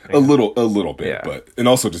distracted. Yeah. A little bit, Yeah. but and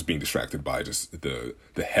also just being distracted by just the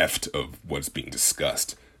heft of what's being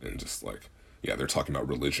discussed and just like yeah, they're talking about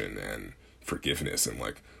religion and forgiveness and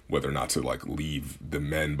like whether or not to like leave the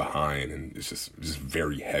men behind, and it's just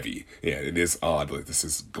very heavy. Yeah, it is odd like this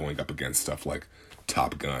is going up against stuff like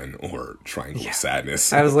Top Gun or Triangle of Yeah.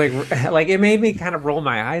 Sadness. I was like, like it made me kind of roll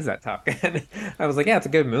my eyes at Top Gun. I was like, yeah, it's a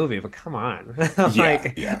good movie, but come on. Yeah,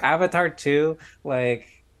 Like yeah, Avatar 2,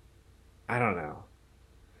 like I don't know.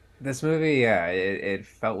 This movie, yeah, it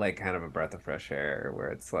felt like kind of a breath of fresh air where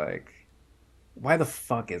it's like, why the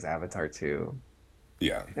fuck is Avatar 2?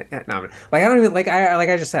 yeah, No, like I don't even like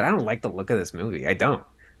I just said, I don't like the look of this movie. I don't.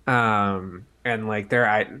 And like there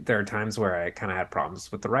are times where I kind of had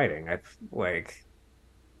problems with the writing. I like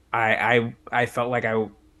I felt like I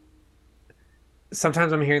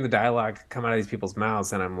sometimes I'm hearing the dialogue come out of these people's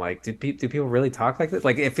mouths and I'm like, do people really talk like this?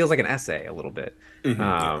 Like it feels like an essay a little bit.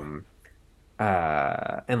 yeah, Um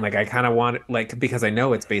and like I kind of want like because I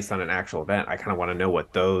know it's based on an actual event, I kind of want to know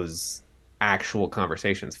what those actual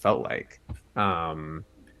conversations felt like. Um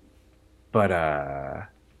but I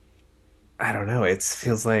don't know. It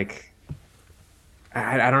feels like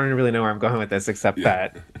I don't really know where I'm going with this, except yeah,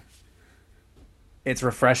 that it's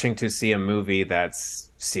refreshing to see a movie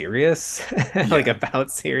that's serious, like yeah,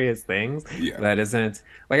 about serious things. yeah, That isn't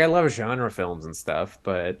like I love genre films and stuff,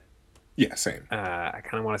 but yeah. Same. I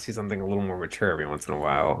kind of want to see something a little more mature every once in a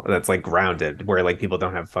while. That's like grounded, where like people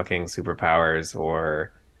don't have fucking superpowers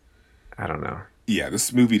or I don't know. Yeah,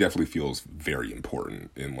 this movie definitely feels very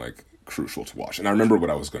important in like crucial to watch. And I remember what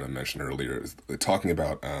I was going to mention earlier, is talking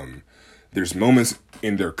about there's moments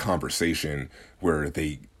in their conversation where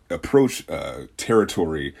they approach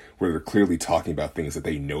territory where they're clearly talking about things that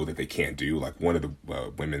they know that they can't do. Like one of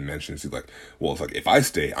the women mentions, he's like, well, it's like, if I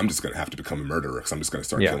stay, I'm just going to have to become a murderer because I'm just going to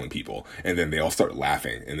start killing people. And then they all start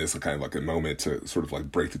laughing. And it's kind of like a moment to sort of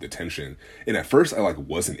like break through the tension. And at first I like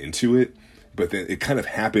wasn't into it, but then it kind of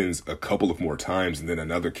happens a couple of more times, and then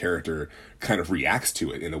another character kind of reacts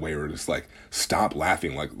to it in a way where it's like, stop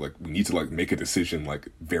laughing, like we need to like make a decision like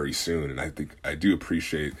very soon. And I think I do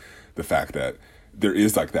appreciate the fact that there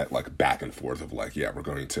is like that like back and forth of like, yeah, we're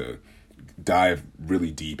going to dive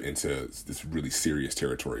really deep into this really serious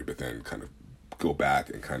territory, but then kind of go back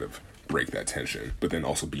and kind of break that tension, but then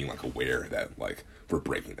also being like aware that like we're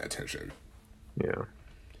breaking that tension. Yeah.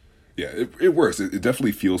 Yeah, it works. It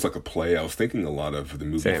definitely feels like a play. I was thinking a lot of the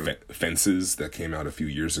movie Fences that came out a few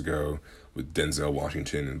years ago with Denzel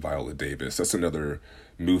Washington and Viola Davis. That's another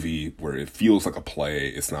movie where it feels like a play.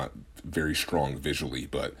 It's not very strong visually,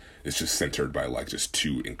 but it's just centered by like just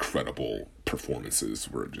two incredible performances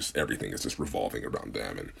where just everything is just revolving around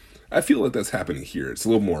them. And I feel like that's happening here. It's a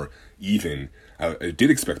little more even. I did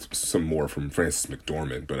expect some more from Frances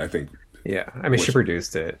McDormand, but I think... Yeah, I mean, she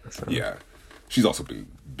produced it. So. Yeah. She's also been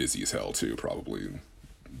busy as hell too, probably.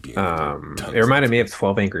 Being it reminded me of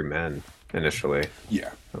 12 Angry Men initially.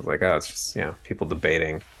 Yeah. I was like, oh, it's just, people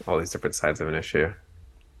debating all these different sides of an issue.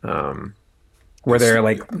 Were there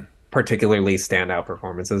like particularly standout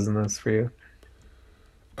performances in this for you?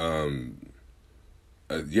 Yeah,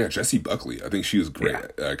 Jessie Buckley. I think she was great.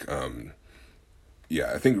 Yeah. Like,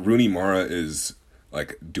 I think Rooney Mara is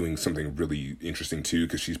like doing something really interesting too,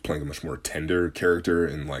 because she's playing a much more tender character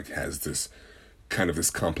and like has this kind of this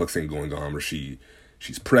complex thing going on where she's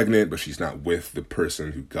pregnant, but she's not with the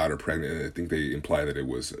person who got her pregnant. And I think they imply that it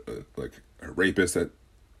was like a rapist that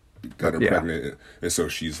got her pregnant, and so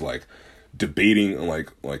she's like debating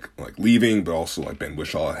like leaving, but also like Ben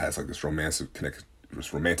Whishaw has like this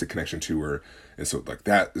romantic connection to her, and so like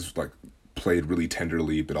that is like played really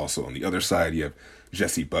tenderly. But also on the other side, you have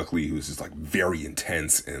Jessie Buckley, who's just like very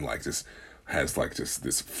intense and like just has like just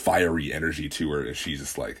this fiery energy to her, and she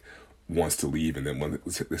just like wants to leave. And then when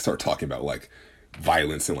they start talking about like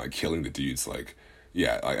violence and like killing the dudes, like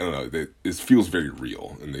I don't know, it feels very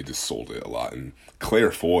real, and they just sold it a lot. And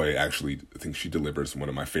Claire Foy, actually, I think she delivers one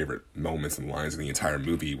of my favorite moments and lines in the entire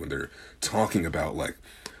movie when they're talking about like,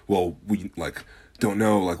 well, we like don't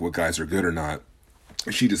know like what guys are good or not.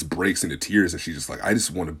 And she just breaks into tears, and she's just like, I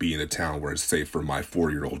just want to be in a town where it's safe for my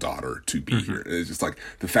 4-year-old daughter to be here. And it's just like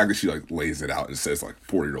the fact that she like lays it out and says like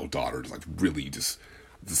 4-year-old daughter is like really just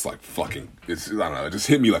like fucking, it's, I don't know, it just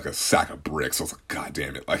hit me like a sack of bricks. I was like, God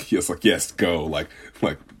damn it. Like, yes, go. Like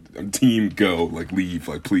team, go. Like, leave.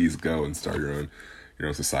 Like, please go and start your own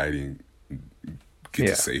society and get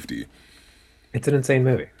to safety. It's an insane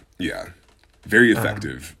movie. Yeah. Very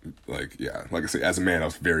effective. Like I say, as a man, I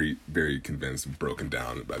was very, very convinced and broken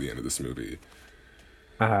down by the end of this movie.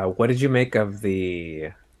 What did you make of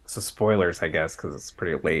so spoilers, I guess, because it's a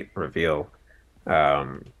pretty late reveal.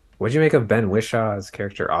 What did you make of Ben Wishaw's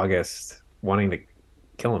character, August, wanting to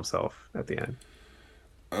kill himself at the end?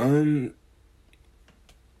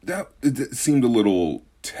 It seemed a little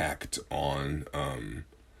tacked on.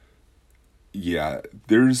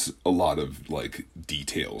 There's a lot of like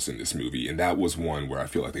details in this movie, and that was one where I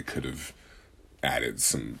feel like they could have added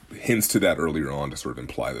some hints to that earlier on to sort of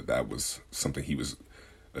imply that was something he was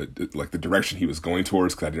like the direction he was going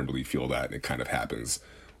towards, because I didn't really feel that, and it kind of happens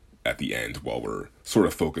at the end while we're sort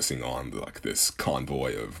of focusing on like this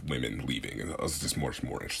convoy of women leaving, and I was just much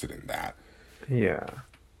more interested in that. Yeah,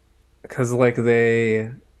 because like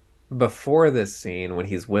before this scene when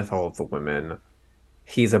he's with all of the women,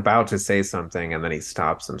 he's about to say something, and then he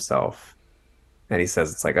stops himself, and he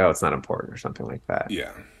says it's like, oh, it's not important or something like that.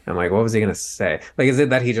 Yeah. I'm like, what was he gonna say? Like, is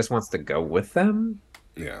it that he just wants to go with them?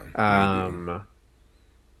 Yeah.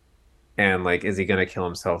 And like, is he gonna kill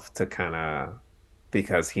himself to kind of,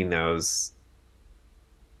 because he knows,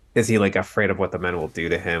 is he like afraid of what the men will do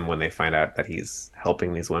to him when they find out that he's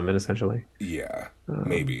helping these women essentially? Yeah,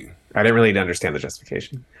 maybe. I didn't really understand the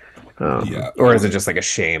justification. Or is it just like a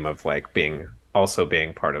shame of like being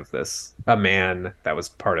part of this, a man that was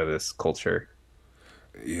part of this culture,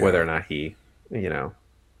 whether or not he,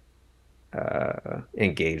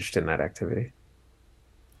 engaged in that activity?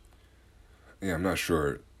 Yeah, I'm not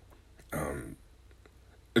sure.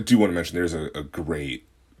 I do want to mention there's a great,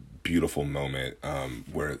 beautiful moment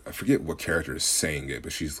where I forget what character is saying it,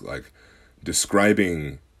 but she's like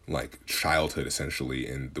describing like childhood essentially,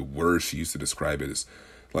 and the word she used to describe it is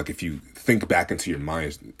like if you think back into your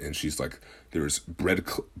mind, and she's like, there's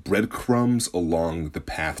breadcrumbs along the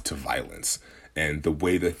path to violence, and the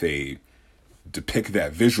way that they depict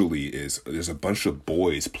that visually is there's a bunch of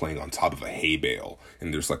boys playing on top of a hay bale,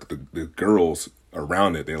 and there's like the girls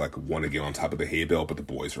around it, they like want to get on top of the hay bale, but the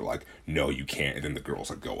boys are like, no, you can't, and then the girls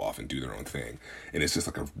like go off and do their own thing, and it's just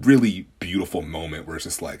like a really beautiful moment where it's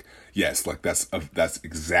just like, yes, like that's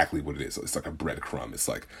exactly what it is. It's like a breadcrumb. It's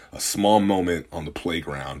like a small moment on the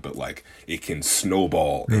playground, but like it can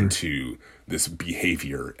snowball into this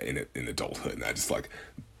behavior in adulthood. And I just like,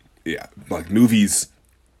 yeah, like movies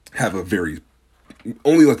have a very,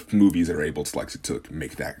 only like movies that are able to like to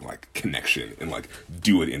make that like connection and like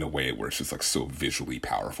do it in a way where it's just like so visually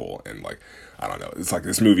powerful. And like, I don't know, it's like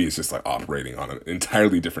this movie is just like operating on an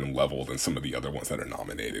entirely different level than some of the other ones that are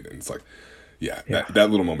nominated, and it's like, yeah.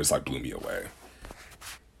 That little moment just like blew me away.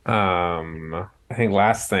 I think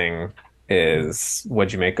last thing is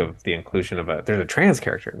what'd you make of the inclusion of there's a trans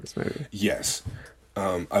character in this movie. Yes.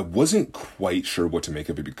 I wasn't quite sure what to make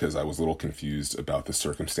of it because I was a little confused about the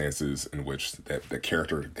circumstances in which that the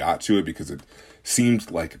character got to it, because it seemed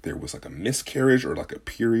like there was like a miscarriage or like a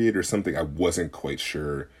period or something. I wasn't quite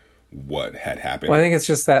sure what had happened. Well, I think it's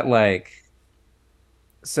just that like,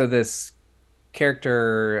 so this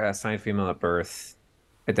character, assigned female at birth,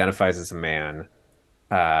 identifies as a man,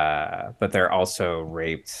 but they're also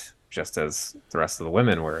raped just as the rest of the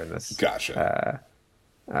women were in this Gotcha.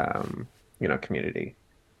 community.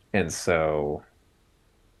 And so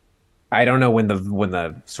I don't know when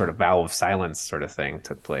the sort of vow of silence sort of thing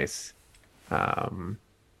took place. Um,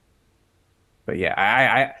 but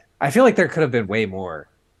yeah, I feel like there could have been way more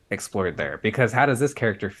explored there, because how does this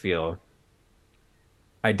character feel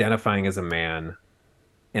identifying as a man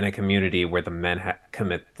in a community where the men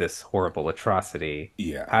commit this horrible atrocity?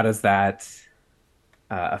 Yeah. How does that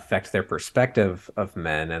affect their perspective of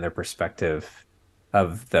men and their perspective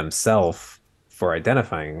of themselves for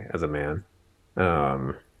identifying as a man?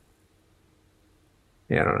 Um,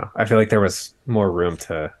 yeah, I don't know. I feel like there was more room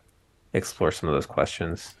to explore some of those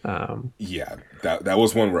questions. Yeah, that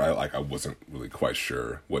was one where I wasn't really quite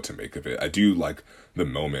sure what to make of it. I do like the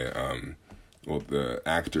moment. Well, the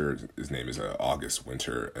actor, his name is August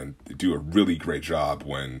Winter, and they do a really great job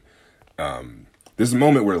when there's a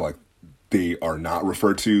moment where like they are not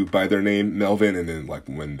referred to by their name Melvin, and then like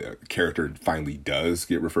when the character finally does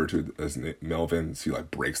get referred to as Melvin, she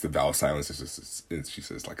like breaks the vow of silence, and she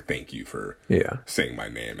says like, thank you for saying my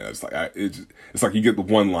name. And it's like it's like you get the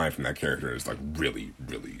one line from that character, and it's like really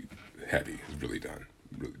really heavy. It's really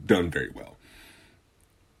done very well.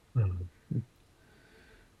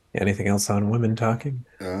 Anything else on women talking?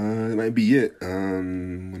 That might be it.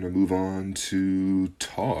 I'm gonna move on to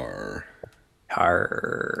Tar.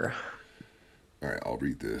 Tar. All right, I'll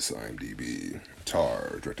read this. IMDb.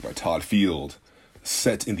 Tar, directed by Todd Field.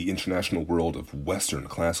 Set in the international world of Western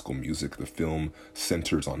classical music, the film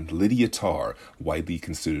centers on Lydia Tarr, widely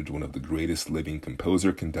considered one of the greatest living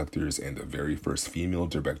composer, conductors, and the very first female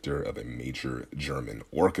director of a major German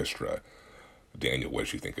orchestra. Daniel, what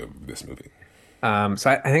did you think of this movie? So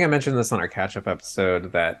I think I mentioned this on our catch-up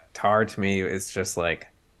episode that Tar to me is just like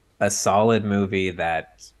a solid movie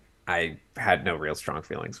that I had no real strong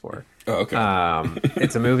feelings for. Oh, okay.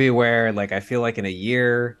 It's a movie where like I feel like in a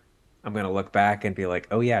year I'm gonna look back and be like,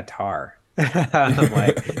 oh yeah, Tar.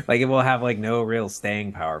 like it will have like no real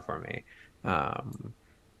staying power for me.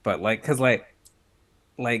 But like, cause I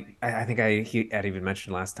think I'd even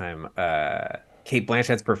mentioned last time, Kate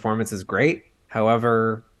Blanchett's performance is great.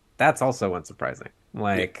 However, that's also unsurprising.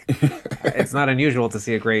 Like, it's not unusual to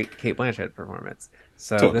see a great Kate Blanchett performance.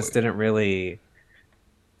 So Totally. this didn't really,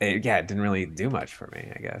 it didn't really do much for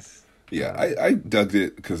me, I guess. Yeah, I dug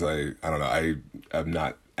it because I don't know, I'm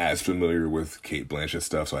not as familiar with Kate Blanchett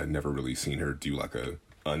stuff, so I'd never really seen her do like a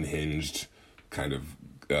unhinged kind of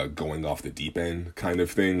going off the deep end kind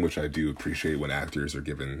of thing, which I do appreciate when actors are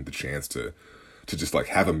given the chance to just like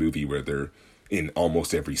have a movie where they're in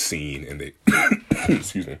almost every scene and they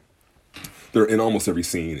excuse me, they're in almost every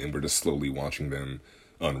scene and we're just slowly watching them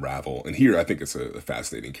unravel. And here I think it's a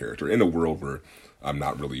fascinating character in a world where I'm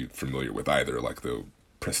not really familiar with either, like the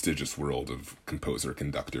prestigious world of composer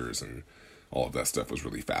conductors and all of that stuff was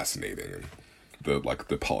really fascinating, and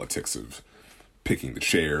the politics of picking the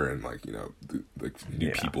chair and like, you know, the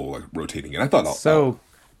new people like rotating. And I thought so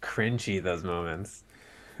cringy, those moments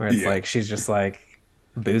where it's like she's just like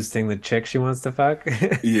boosting the chick she wants to fuck.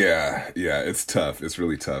 yeah, it's tough. It's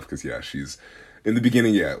really tough because she's in the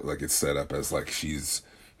beginning, like it's set up as like she's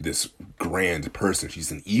this grand person.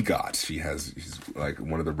 She's an EGOT. She's like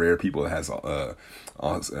one of the rare people that has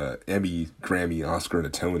Emmy, Grammy, Oscar, and a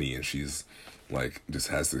Tony, and she's like just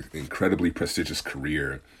has an incredibly prestigious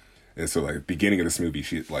career. And so, like, beginning of this movie,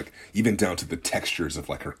 she, like, even down to the textures of,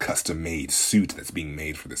 like, her custom-made suit that's being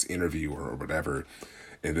made for this interview or whatever.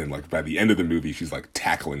 And then, like, by the end of the movie, she's, like,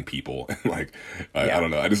 tackling people. And, like, I don't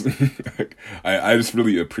know. I just, I just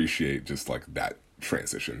really appreciate just, like, that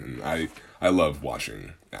transition. And I love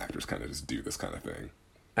watching actors kind of just do this kind of thing.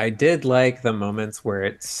 I did like the moments where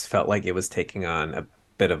it felt like it was taking on a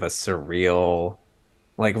bit of a surreal,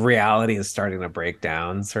 like reality is starting to break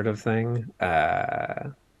down sort of thing.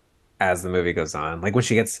 As the movie goes on. Like when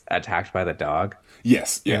she gets attacked by the dog.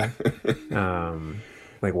 Yes, yeah.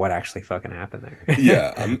 Like what actually fucking happened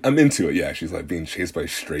Yeah, there? I'm into it. Yeah, she's like being chased by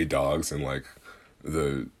stray dogs and like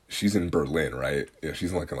she's in Berlin, right? Yeah,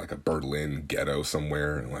 she's in like a Berlin ghetto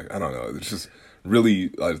somewhere and like I don't know. It's just really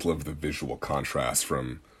I just love the visual contrast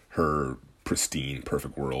from her pristine,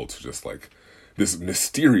 perfect world to just like this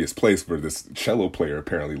mysterious place where this cello player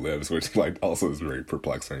apparently lives, which like also is very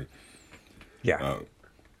perplexing. Yeah.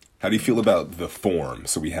 How do you feel about the form?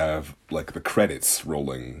 So we have like the credits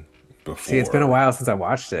rolling before. See, it's been a while since I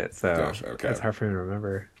watched it, so Gotcha, okay. it's hard for me to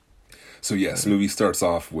remember. So yes, the movie starts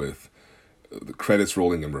off with the credits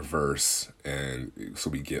rolling in reverse, and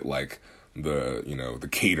so we get like the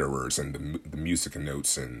caterers and the music and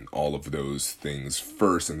notes and all of those things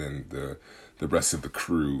first, and then the rest of the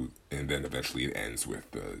crew, and then eventually it ends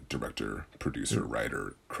with the director, producer,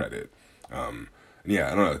 writer credit.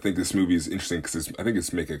 Yeah, I don't know. I think this movie is interesting because I think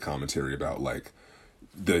it's making a commentary about like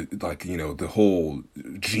the whole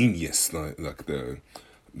genius, like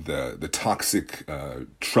the toxic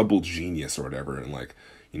troubled genius or whatever, and like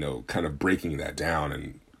kind of breaking that down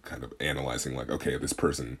and kind of analyzing like, okay, this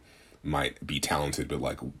person might be talented, but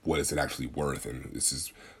like what is it actually worth? And this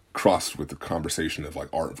is crossed with the conversation of like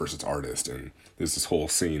art versus artist, and there's this whole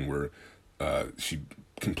scene where she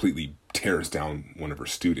completely tears down one of her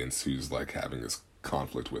students who's like having this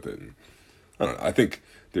conflict with it. And I don't know. I think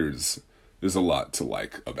there's a lot to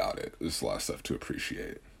like about it. There's a lot of stuff to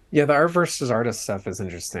appreciate. Yeah, the art versus artist stuff is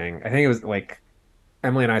interesting. I think it was like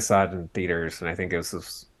Emily and I saw it in theaters, and I think it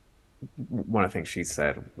was one of the things she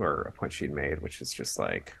said or a point she'd made, which is just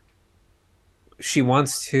like she only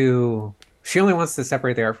wants to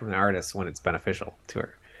separate the art from the artist when it's beneficial to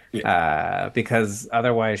her. Yeah. Because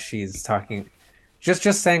otherwise she's talking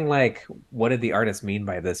just saying like what did the artist mean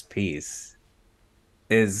by this piece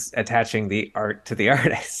is attaching the art to the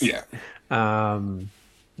artist. Yeah. Um,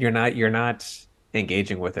 you're not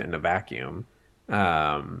engaging with it in a vacuum.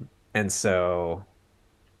 And so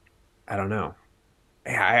I don't know.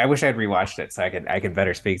 Yeah, I wish I'd rewatched it so I could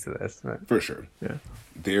better speak to this. But, For sure. yeah.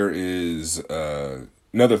 There is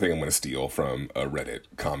another thing I'm going to steal from a Reddit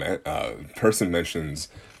comment. Person mentions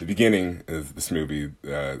the beginning of this movie,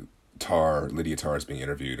 Lydia Tarr is being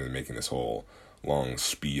interviewed and making this whole long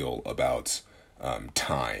spiel about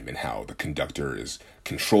time and how the conductor is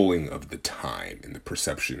controlling of the time and the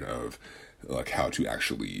perception of like how to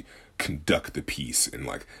actually conduct the piece, and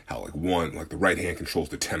like how like the right hand controls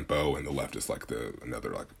the tempo and the left is like the another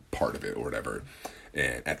like part of it or whatever.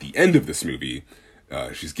 And at the end of this movie,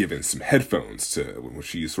 she's given some headphones to when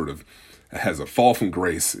she sort of has a fall from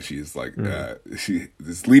grace. She's like she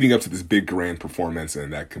is leading up to this big grand performance,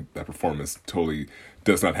 and that performance totally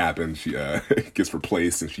does not happen. She gets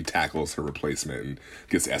replaced, and she tackles her replacement and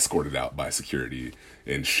gets escorted out by security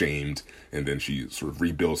and shamed. And then she sort of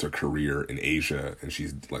rebuilds her career in Asia, and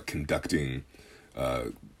she's like conducting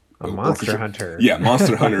A Monster Hunter. Yeah,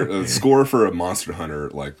 Monster Hunter, a score for a Monster Hunter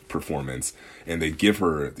like performance, and they give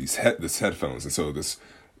her this headphones, and so this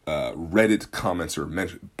Reddit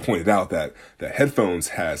commenter pointed out that headphones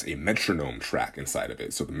has a metronome track inside of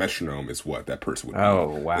it. So the metronome is what that person would be. Oh,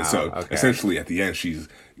 wow. And so Okay. essentially at the end, she's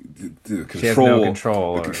the She has no control,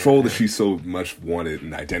 control the over control it. that she so much wanted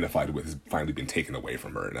and identified with has finally been taken away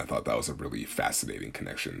from her. And I thought that was a really fascinating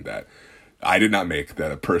connection that I did not make,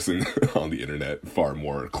 that a person on the internet far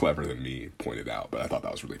more clever than me pointed out. But I thought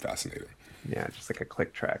that was really fascinating. Yeah, just like a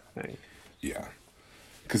click track thing. Yeah.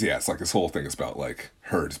 Because, yeah, it's like this whole thing is about, like,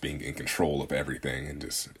 her just being in control of everything and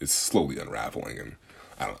just, it's slowly unraveling. And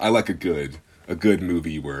I like a good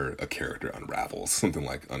movie where a character unravels, something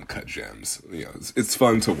like Uncut Gems. You know, it's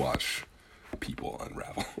fun to watch people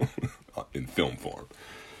unravel in film form.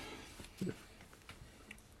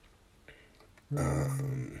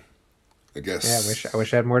 I guess. Yeah, I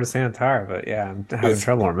wish I had more to say on Tara, but yeah, I'm having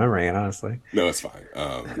trouble remembering it, honestly. No, it's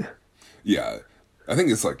fine. Yeah. I think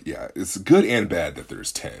it's like, yeah, it's good and bad that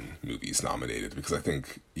there's 10 movies nominated because I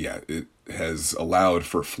think, yeah, it has allowed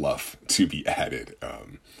for fluff to be added.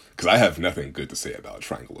 Because I have nothing good to say about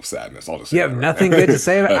Triangle of Sadness. I'll just say You have that right nothing good to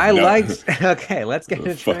say about I now. liked Okay, let's get I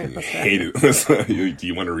into fucking Triangle of hate Sadness. it. Do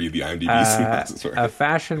you want to read the IMDb synopsis? A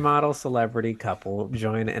fashion model celebrity couple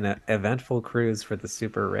join an eventful cruise for the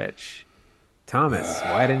super rich. Thomas,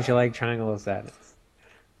 why didn't you like Triangle of Sadness?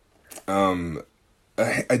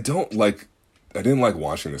 I don't like. I didn't like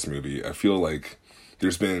watching this movie. I feel like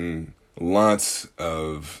there's been lots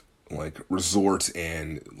of like resort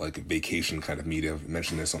and like vacation kind of media. I've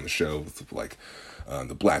mentioned this on the show with like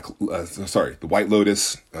the White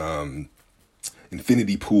Lotus,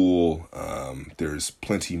 Infinity Pool. There's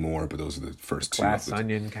plenty more, but those are the first two. Glass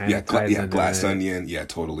Onion kind Yeah, of ties into Glass it. Onion. Yeah,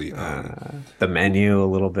 totally. The Menu a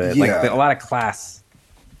little bit, like a Yeah, lot of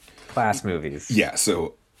class movies. yeah.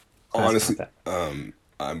 So Class honestly, content.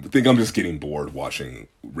 I think I'm just getting bored watching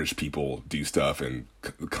rich people do stuff and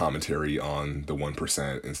commentary on the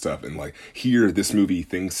 1% and stuff. And like here, this movie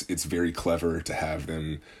thinks it's very clever to have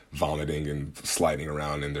them vomiting and sliding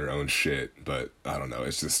around in their own shit. But I don't know.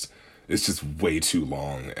 It's just way too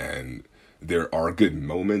long. And there are good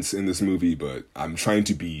moments in this movie, but I'm trying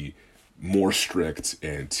to be more strict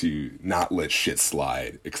and to not let shit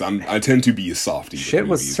slide because I tend to be a softie with Shit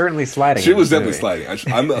was movies. certainly sliding Shit in was this definitely movie. sliding.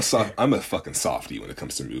 I'm a fucking softie when it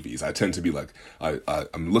comes to movies. I tend to be like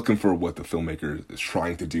I'm looking for what the filmmaker is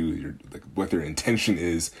trying to do, like what their intention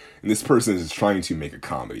is, and this person is trying to make a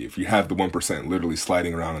comedy. If you have the 1% literally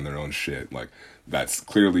sliding around in their own shit, like that's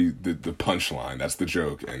clearly the punchline. That's the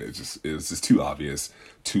joke, and it's just too obvious,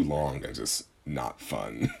 too long, and just not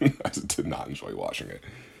fun. I just did not enjoy watching it.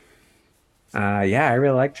 Yeah, I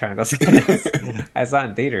really like Triangle Sadness. I saw it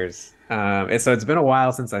in theaters. So it's been a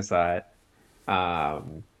while since I saw it.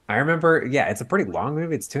 I remember, yeah, it's a pretty long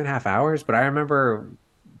movie. It's 2.5 hours, but I remember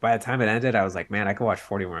by the time it ended, I was like, man, I could watch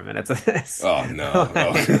 40 more minutes of this. Oh no. Like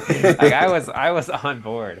Oh. I was on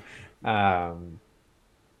board. Um,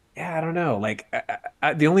 yeah, I don't know. Like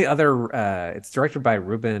the only other, it's directed by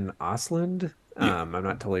Ruben Östlund. Yeah. I'm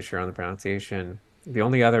not totally sure on the pronunciation. The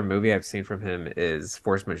only other movie I've seen from him is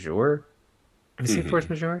Force Majeure. Have you seen Force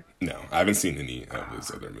Majeure? No, I haven't seen any of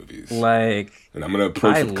his other movies. Like, And I'm gonna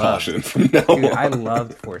approach I with loved, caution from now dude, I on.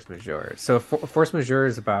 loved Force Majeure. So Force Majeure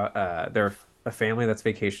is about they're a family that's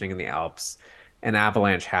vacationing in the Alps. An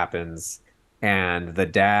avalanche happens, and the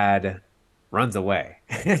dad runs away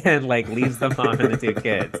and like leaves the mom and the two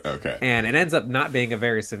kids. Okay. And it ends up not being a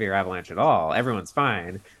very severe avalanche at all. Everyone's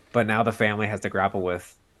fine, but now the family has to grapple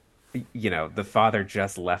with the father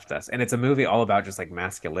just left us. And it's a movie all about just like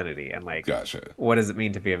masculinity and like Gotcha. what does it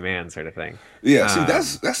mean to be a man sort of thing. Yeah, see Um,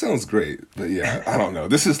 that sounds great. But yeah, I don't know.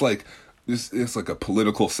 This is like this it's like a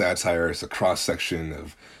political satire. It's a cross section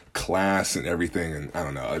of class and everything, and I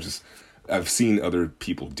don't know. I've seen other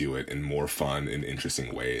people do it in more fun and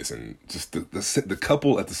interesting ways, and just the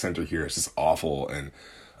couple at the center here is just awful, and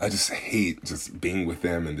I just hate just being with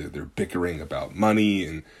them, and they're bickering about money,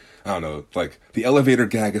 and I don't know, like the elevator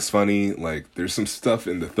gag is funny. Like there's some stuff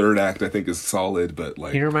in the third act I think is solid, but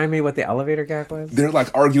can like you remind me what the elevator gag was? they're like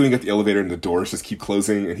arguing at the elevator and the doors just keep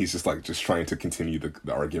closing, and he's just like just trying to continue the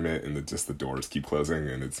argument, and the doors keep closing,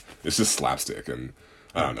 and it's just slapstick, and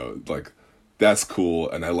I don't know, like that's cool,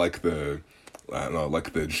 and I don't know,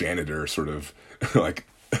 like the janitor sort of like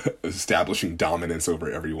establishing dominance over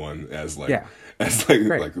everyone as Yeah,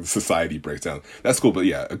 great. like society breaks down. That's cool, but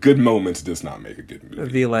yeah, a good moment does not make a good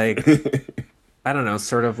It'd movie. be like, I don't know,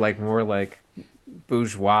 sort of like more like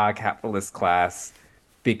bourgeois capitalist class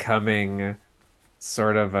becoming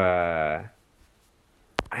sort of a,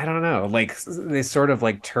 I don't know, like they sort of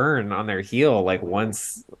like turn on their heel like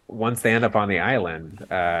once they end up on the island.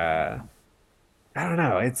 I don't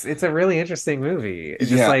know. It's a really interesting movie. It's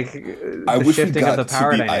just Yeah, like I the wish we shifting of the got to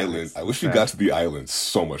power the island. dynamics. I wish we But got to the island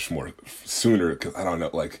so much more sooner because I don't know,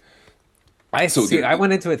 like I so see. there. I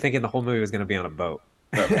went into it thinking the whole movie was going to be on a boat.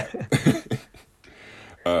 Okay.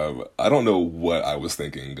 I don't know what I was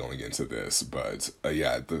thinking going into this, but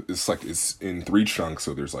yeah, it's like it's in three chunks.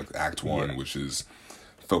 So there's like Act Yeah, One, which is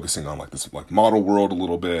focusing on like this like model world a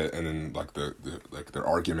little bit, and then like the like their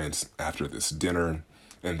arguments after this dinner,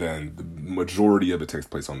 and then the majority of it takes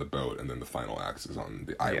place on the boat, and then the final act is on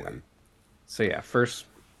the yeah. island. So yeah, first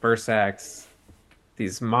acts.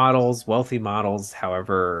 These models, wealthy models.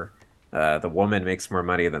 However, the woman makes more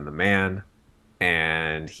money than the man,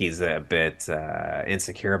 and he's a bit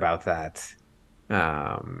insecure about that.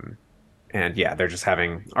 Um, and yeah, they're just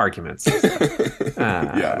having arguments and stuff.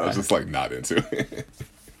 Yeah, I was Uh, just like not into it.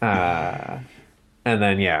 uh, and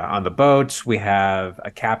then yeah, on the boat we have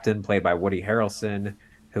a captain played by Woody Harrelson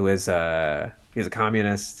who is he's a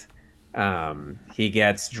communist. He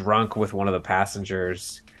gets drunk with one of the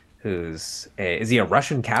passengers, is he a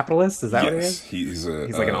Russian capitalist? Is that what he Yes, is? he's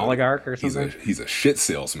He's like an oligarch or he's a something. he's a shit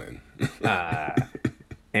salesman. Uh,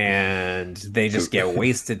 and they just get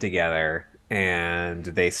wasted together, and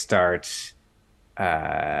they start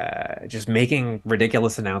just making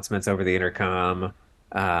ridiculous announcements over the intercom.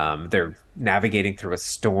 They're navigating through a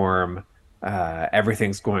storm.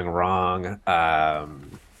 Everything's going wrong.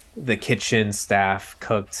 The kitchen staff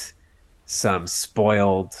cooked some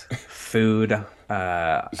spoiled food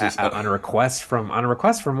It's just on a request from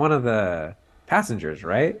one of the passengers,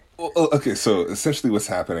 right? okay. So essentially, what's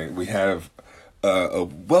happening? We have a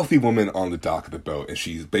wealthy woman on the dock of the boat, and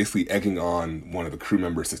she's basically egging on one of the crew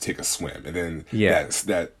members to take a swim, and then Yeah.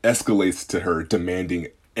 that escalates to her demanding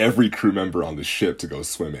every crew member on the ship to go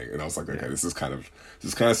swimming. And I was like, okay, Yeah. this is kind of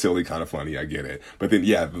silly, kind of funny. I get it. But then,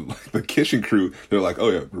 yeah, the kitchen crew, they're like, oh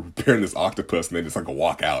yeah, we're preparing this octopus, and they just like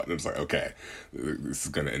walk out, and it's like, okay, this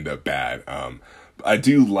is gonna end up bad. I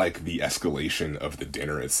do like the escalation of the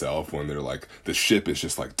dinner itself when they're like the ship is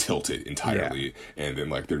just like tilted Yeah. entirely, and then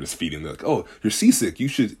like they're just feeding, they're like, oh, you're seasick, you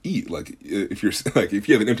should eat. Like if you're like if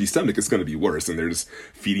you have an empty stomach, it's going to be worse, and they're just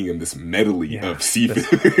feeding him this medley Yeah. of This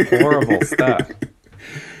seafood. horrible stuff.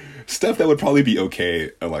 Stuff that would probably be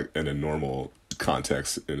okay like in a normal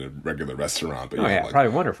context in a regular restaurant, but Oh yeah, yeah, like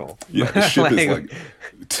probably wonderful. yeah, the ship is Like, like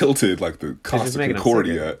tilted like the it's just Costa making them sick.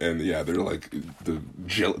 Concordia, and yeah, they're like the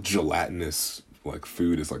gelatinous like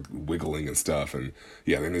food is like wiggling and stuff, and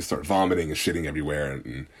yeah, then they start vomiting and shitting everywhere,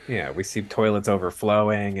 and Yeah, we see toilets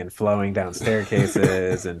overflowing and flowing down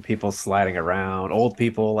staircases and people sliding around. Old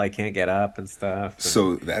people like can't get up and stuff. And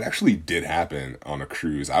so that actually did happen on a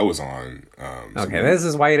cruise I was on. okay, this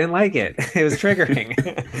is why you didn't like it. It was triggering.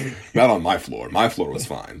 Not on my floor. My floor was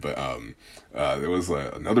fine, but there was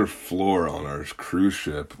another floor on our cruise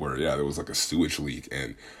ship where yeah, there was like a sewage leak,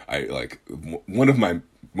 and I like one of my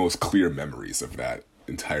most clear memories of that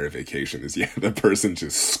entire vacation is yeah, the person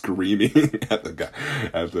just screaming at the guy,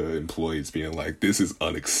 at the employees, being like, "This is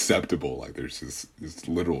unacceptable!" Like there's just this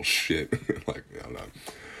literal shit. Like I don't know,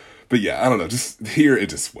 but yeah, I don't know. Just here, it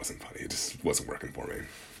just wasn't funny. It just wasn't working for me.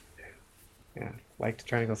 Yeah, liked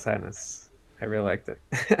Triangle Sadness. I really liked it.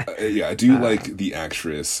 Yeah, I do Uh, like the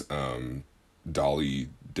actress Dolly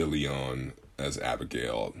DeLeon as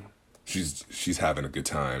Abigail. She's having a good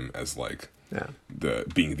time as like yeah, the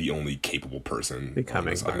being the only capable person on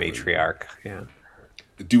becoming this the island. matriarch. Yeah,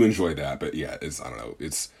 I do enjoy that, but yeah, it's I don't know,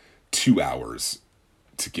 it's 2 hours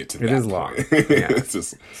to get to it that is point. long. Yeah. It's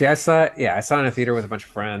just See, I saw it. Yeah, I saw it in a theater with a bunch of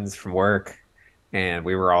friends from work, and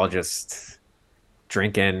we were all just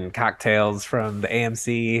drinking cocktails from the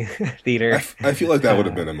AMC theater. I feel like that would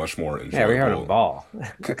have Uh, been a much more yeah, we were having a enjoyable. ball.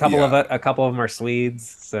 Yeah, A couple of them are Swedes,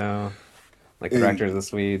 so like the and director's a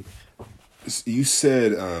Swede. you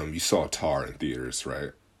said you saw Tar in theaters,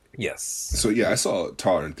 right? Yes. So yeah, I saw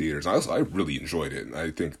Tar in theaters. I really enjoyed it.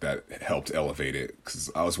 I think that helped elevate it because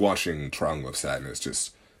I was watching Triangle of Sadness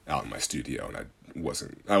just out in my studio, and I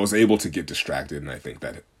wasn't. I was able to get distracted, and I think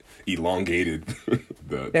that elongated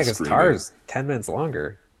the Yeah, because screening. Tar's 10 minutes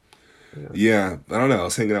longer. Yeah. Yeah, I don't know. I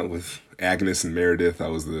was hanging out with Agnes and Meredith. I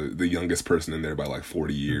was the youngest person in there by like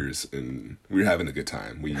 40 years, and we were having a good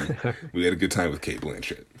time. We had a good time with Kate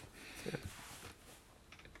Blanchett.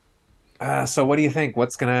 So what do you think?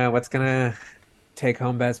 What's gonna take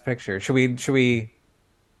home Best Picture? Should we?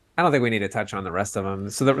 I don't think we need to touch on the rest of them.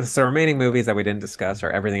 So the remaining movies that we didn't discuss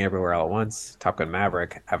are Everything Everywhere All at Once, Top Gun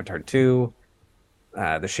Maverick, Avatar 2,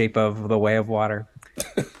 The Shape of the Way of Water,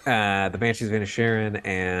 The Banshees of Inisherin,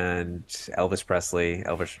 and Elvis Presley,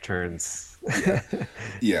 Elvis Returns. Yeah.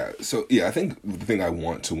 Yeah, so yeah, I think the thing I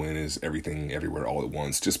want to win is Everything Everywhere All at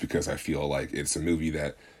Once, just because I feel like it's a movie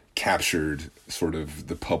that captured sort of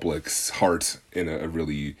the public's heart in a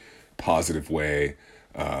really positive way.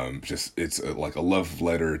 Just it's like a love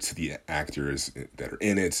letter to the actors that are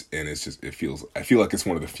in it, and it's just it feels I feel like it's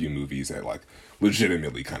one of the few movies that like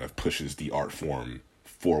legitimately kind of pushes the art form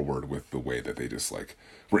forward with the way that they just like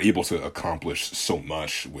were able to accomplish so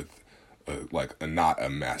much with like a not a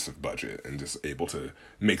massive budget and just able to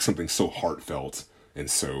make something so heartfelt and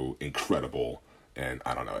so incredible. And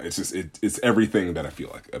I don't know, it's just it's everything that I feel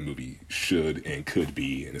like a movie should and could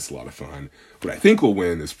be, and it's a lot of fun. What I think will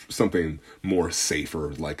win is something more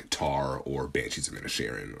safer like Tar or Banshees of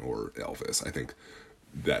Inisherin or Elvis. I think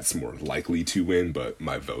that's more likely to win, but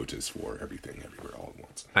my vote is for Everything Everywhere All at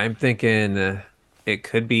Once. I'm thinking it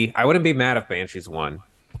could be. I wouldn't be mad if Banshees won,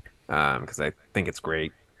 because I think it's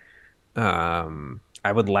great.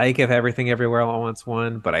 I would like if Everything Everywhere All at Once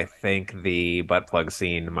won, but I think the butt plug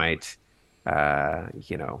scene might,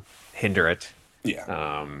 hinder it. Yeah.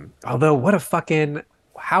 Although, what a fucking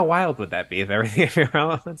how wild would that be if everything everywhere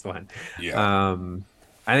all at once won? Yeah. Um,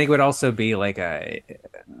 I think it would also be like a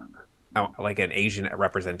like an Asian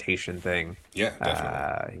representation thing. Yeah, definitely.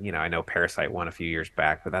 I know Parasite won a few years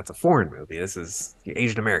back, but that's a foreign movie. This is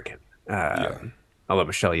Asian American. Yeah. Although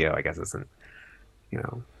Michelle Yeoh, I guess, isn't, you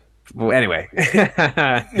know. Well, anyway.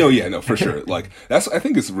 No, yeah, no, for sure. Like that's I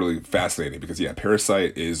think it's really fascinating because yeah,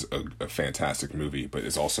 Parasite is a fantastic movie, but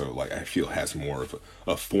it's also like I feel has more of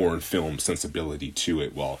a foreign film sensibility to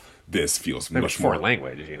it, while this feels Like with much foreign more.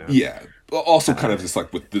 language. Yeah, also kind Uh, of just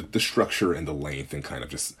like with the structure and the length and kind of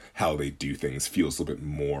just how they do things feels a little bit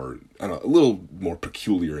more, I don't know, a little more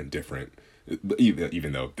peculiar and different.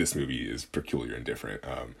 Even though this movie is peculiar and different,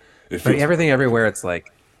 it but feels everything more. everywhere, it's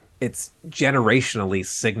like it's generationally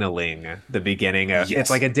signaling the beginning of it's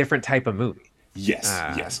like Yes, a different type of movie. yes,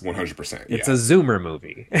 Uh, yes, 100%. it's a Yeah, Zoomer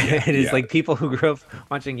movie. yeah, It is yeah, like people who grew up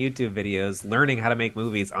watching YouTube videos, learning how to make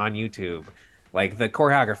movies on YouTube. Like the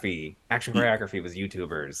choreography, action choreography was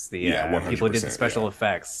YouTubers. The yeah, one people hundred who did the percent. special Yeah,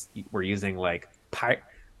 effects were using like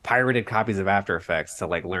pirated copies of After Effects to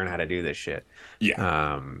like learn how to do this shit.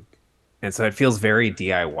 yeah. Um, and so it feels very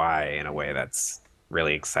DIY in a way that's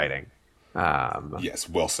really exciting. Um, Yes,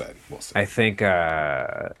 well said. Well I said. think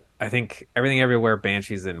uh I think Everything Everywhere,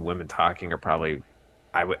 Banshees, and Women Talking are probably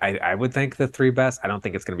I would think the three best. I don't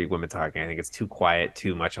think it's gonna be Women Talking. I think it's too quiet,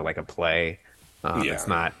 too much of like a play. It's Yeah,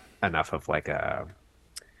 not enough of like a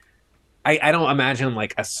I don't imagine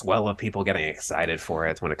like a swell of people getting excited for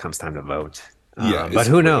it when it comes time to vote. yeah, But it's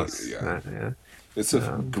who great. knows? Yeah, Yeah. it's a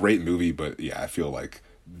Um, great movie, but yeah, I feel like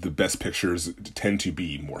the best pictures tend to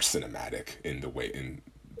be more cinematic in ways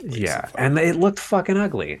yeah, of and it looked fucking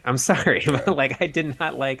ugly. I'm sorry, yeah. but like I did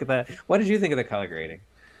not like the. What did you think of the color grading?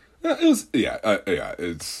 It was yeah.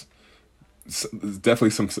 It's definitely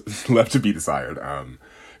some left to be desired.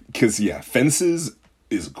 Because yeah, Fences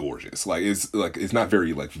is gorgeous. Like it's not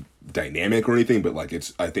very like dynamic or anything, but like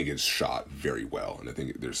it's I think it's shot very well, and I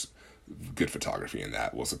think there's good photography in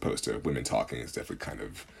that. Was opposed to Women Talking is definitely kind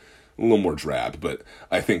of a little more drab, but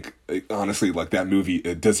I think honestly, like that movie,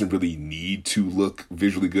 it doesn't really need to look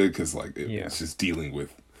visually good because like Yeah. it's just dealing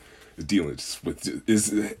just with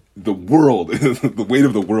is the world the weight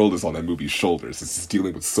of the world is on that movie's shoulders. It's just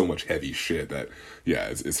dealing with so much heavy shit that yeah,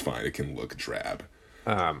 it's fine. It can look drab.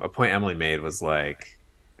 A point Emily made was like,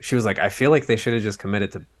 she was like, I feel like they should have just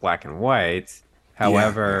committed to black and white.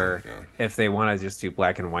 Yeah, yeah, However, yeah, if they want to just do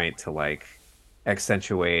black and white to like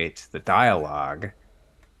accentuate the dialogue,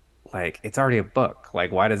 like it's already a book.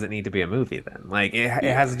 Like, why does it need to be a movie then? Like, it has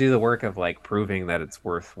yeah, to do the work of like proving that it's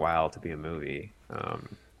worthwhile to be a movie. I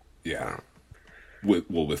yeah. don't know.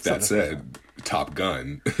 With that Something to think about. said, Top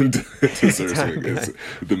Gun deserves Top is Gun.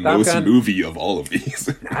 the Top most Gun. movie of all of these.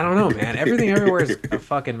 I don't know, man. Everything Everywhere is a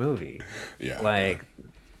fucking movie. Yeah, yeah. Like,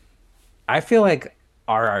 I feel like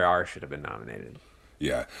RRR should have been nominated.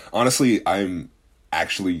 Yeah. Honestly, I'm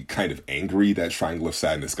actually kind of angry that Triangle of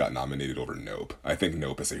Sadness got nominated over Nope. I think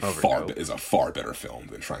Nope is Over Nope. a far better film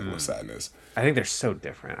than Triangle of Mm. Sadness. I think they're so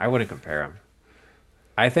different. I wouldn't compare them.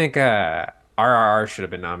 I think RRR should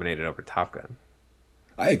have been nominated over Top Gun.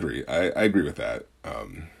 I agree. I agree with that.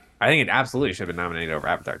 I think it absolutely should have been nominated over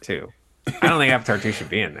Avatar 2. I don't think Avatar 2 should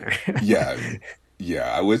be in there. Yeah,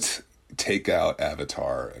 yeah. I would take out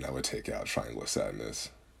Avatar and I would take out Triangle of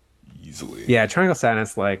Sadness easily. Yeah, Triangle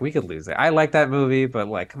Sadness, like we could lose it. I like that movie, but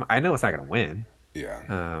like, come on, I know it's not gonna win. Yeah.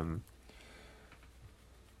 Um,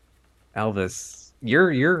 Elvis,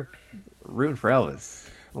 you're rooting for Elvis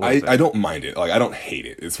a little I bit. don't mind it. Like I don't hate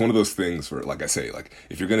it. It's one of those things where, like I say, like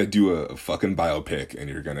if you're gonna do a fucking biopic and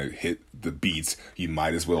you're gonna hit the beats, you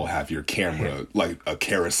might as well have your camera like a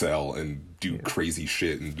carousel and do Yeah. crazy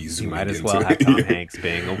shit and be You might zooming as into well have Tom it. Hanks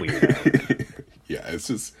being a weirdo. Yeah,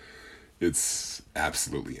 it's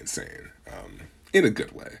absolutely insane. In a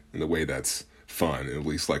good way, in a way that's fun. At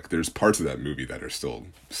least like there's parts of that movie that are still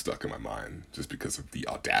stuck in my mind just because of the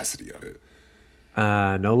audacity of it.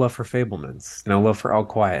 No love for Fablemans. No love for All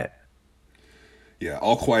Quiet. Yeah,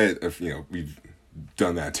 All Quiet. If we've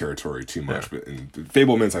done that territory too Yeah. much, but in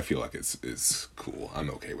Fablemans, I feel like it's cool. I'm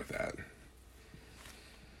okay with that.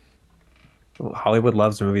 Hollywood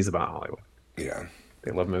loves movies about Hollywood. Yeah,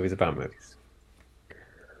 They love movies about movies.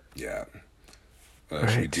 yeah. All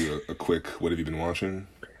Should we right. do a quick? What have you been watching?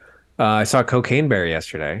 I saw Cocaine Bear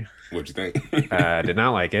yesterday. What'd you think? Did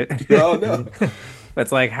not like it. Oh no.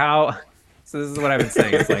 It's like how. So this is what I've been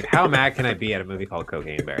saying. It's like how mad can I be at a movie called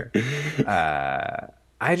Cocaine Bear?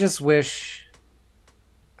 I just wish.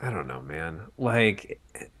 I don't know, man. Like,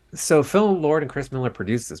 so Phil Lord and Chris Miller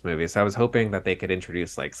produced this movie, so I was hoping that they could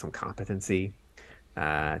introduce like some competency.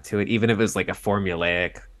 to it, even if it was like a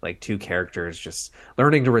formulaic, like two characters just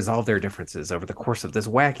learning to resolve their differences over the course of this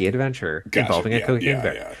wacky adventure Gotcha. involving a Yeah, cocaine yeah,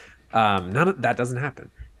 bear. yeah, None of that doesn't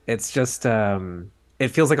happen. It's just it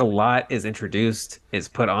feels like a lot is introduced, is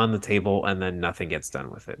put on the table, and then nothing gets done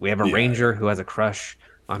with it. We have a yeah, ranger who has a crush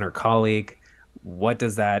on her colleague. What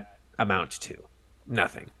does that amount to?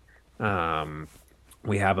 Nothing. Um,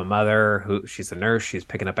 we have a mother who she's a nurse. She's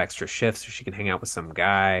picking up extra shifts so she can hang out with some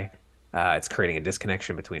guy. It's creating a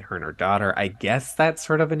disconnection between her and her daughter. I guess that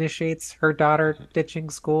sort of initiates her daughter ditching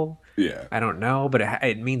school. yeah, I don't know, but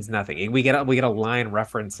it means nothing. We get a line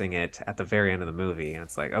referencing it at the very end of the movie, and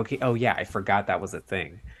it's like, okay, oh yeah, I forgot that was a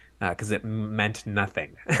thing, because it meant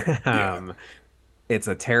nothing. yeah. um, it's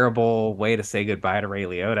a terrible way to say goodbye to Ray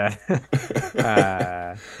Liotta.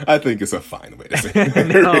 uh, I think it's a fine way to say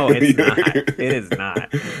no, it's not. it. It is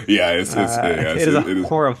not. Yeah, It is a it is.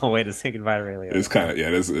 horrible way to say goodbye to Ray It's Liotta. kind of, yeah,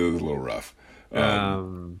 it is a little rough.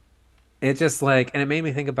 Um, it just like, and it made I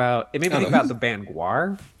me think don't know. about the band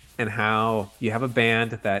Guar and how you have a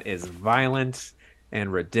band that is violent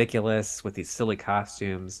and ridiculous with these silly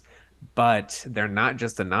costumes, but they're not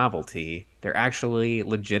just a novelty. They're actually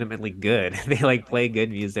legitimately good. They like play good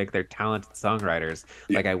music. They're talented songwriters.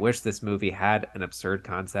 Yeah, Like I wish this movie had an absurd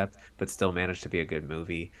concept, but still managed to be a good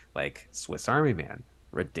movie. Like Swiss Army Man,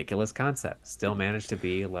 ridiculous concept, still managed to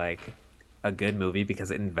be like a good movie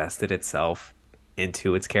because it invested itself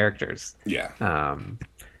into its characters. yeah, Um,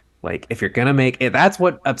 like if you're gonna make it, that's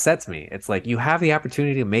what upsets me. It's like you have the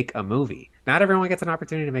opportunity to make a movie. Not everyone gets an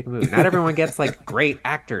opportunity to make a movie. Not everyone gets like great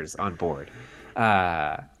actors on board.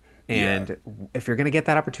 Uh, yeah, and if you're gonna get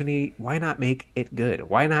that opportunity, why not make it good?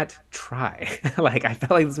 Why not try? Like I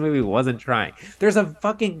felt like this movie wasn't trying. There's a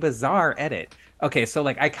fucking bizarre edit. Okay, so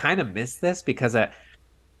like I kind of missed this because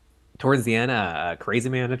towards the end, a crazy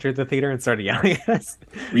man entered the theater and started yelling at us.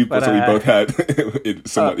 But we both had it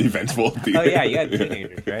uh, somewhat eventful. oh yeah, you had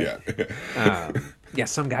teenagers, right? Yeah, Yeah,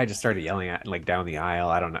 some guy just started yelling at like down the aisle.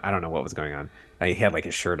 I don't know what was going on. He had like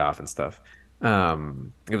his shirt off and stuff.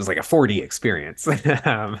 It was like a 4D experience.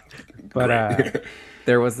 But great.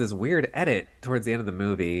 there was this weird edit towards the end of the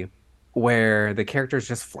movie where the characters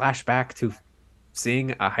just flash back to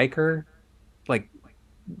seeing a hiker like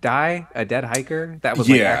die, a dead hiker that was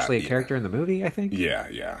like Yeah, actually a yeah, character in the movie, I think. yeah,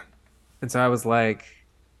 yeah, And so I was like,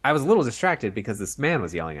 I was a little distracted because this man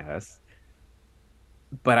was yelling at us,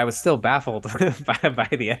 but I was still baffled by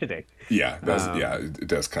the editing. yeah. That's yeah. Um, It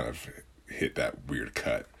does kind of hit that weird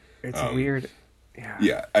cut. it's weird. Yeah.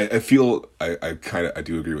 Yeah, I feel I kind of I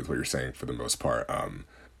do agree with what you're saying for the most part.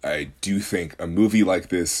 I do think a movie like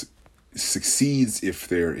this succeeds if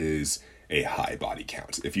there is a high body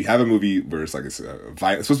count. If you have a movie where it's like it's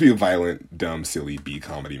supposed to be a violent, dumb, silly B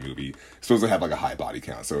comedy movie, it's supposed to have like a high body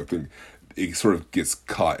count. So I think it sort of gets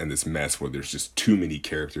caught in this mess where there's just too many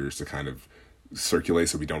characters to kind of circulate,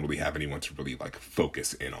 so we don't really have anyone to really like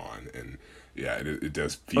focus in on. And yeah, it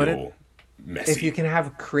does But feel if you messy. can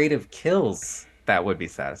have creative kills, that would be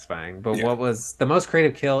satisfying. But Yeah, what was the most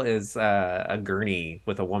creative kill is a gurney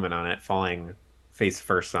with a woman on it falling face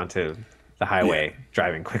first onto the yeah, highway,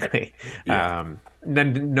 driving quickly. yeah.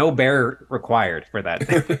 Then no bear required for that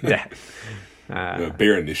death. Uh,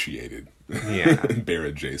 Bear initiated, yeah. bear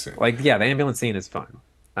adjacent. Like, yeah, the ambulance scene is fun.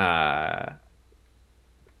 Uh,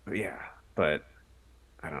 yeah, but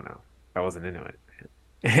I don't know. I wasn't into it.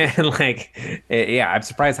 And like, yeah, I'm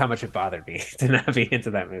surprised how much it bothered me to not be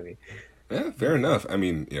into that movie. Yeah, fair enough. I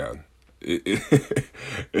mean, yeah, it,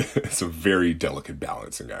 it's a very delicate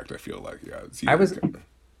balancing act. I feel like, yeah, it's I either was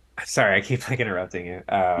sorry, I keep like interrupting you.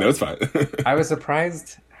 no, it's fine. I was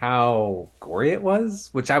surprised how gory it was,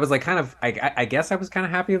 which I was like kind of I guess I was kind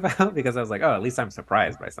of happy about because I was like, oh, at least I'm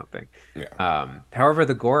surprised by something. Yeah, However,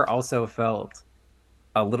 the gore also felt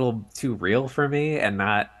a little too real for me and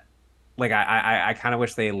not like I kind of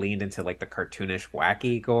wish they leaned into like the cartoonish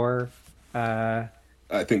wacky gore uh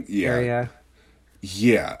I think yeah, area.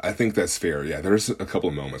 yeah, I think that's fair. Yeah, there's a couple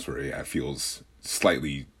of moments where yeah, it feels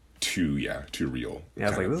slightly too real. Yeah, I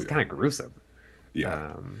was Kind like, this of is kind of gruesome. yeah.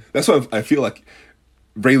 Um, That's why I feel like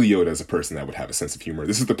Ray Liotta is a person that would have a sense of humor.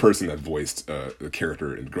 This is the person that voiced the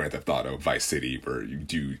character in Grand Theft Auto Vice City, where you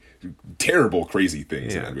do terrible, crazy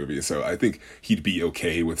things in yeah. that movie. So I think he'd be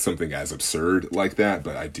okay with something as absurd like that.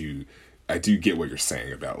 But I do get what you're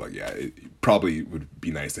saying about like, yeah, it probably would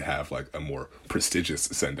be nice to have like a more prestigious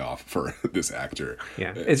send off for this actor.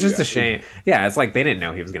 Yeah, it's just Yeah, a shame. Yeah, it's like they didn't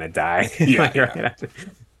know he was gonna die. yeah, Like, right yeah, after.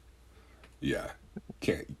 yeah.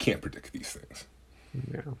 Can't predict these things.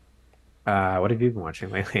 Yeah. What have you been watching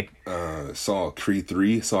lately? Saw Creed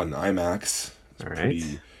 3, saw it in IMAX. It's All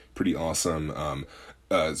right. pretty awesome.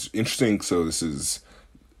 It's interesting. So this is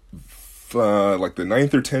like the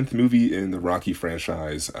ninth or tenth movie in the Rocky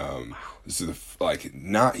franchise. This is like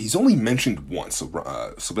not. He's only mentioned once.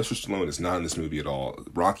 So Sylvester Stallone is not in this movie at all.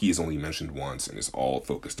 Rocky is only mentioned once, and is all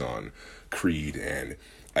focused on Creed. And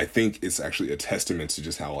I think it's actually a testament to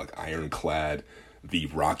just how like ironclad the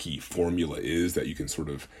Rocky formula is, that you can sort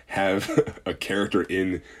of have a character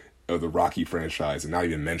in the Rocky franchise and not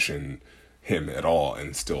even mention him at all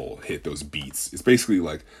and still hit those beats. It's basically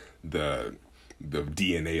like the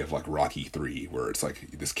DNA of like Rocky 3, where it's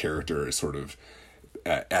like this character is sort of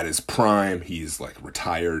at his prime. He's like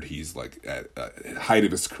retired. He's like at height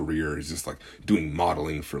of his career. He's just like doing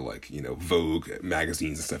modeling for like, you know, Vogue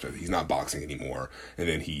magazines and stuff. He's not boxing anymore. And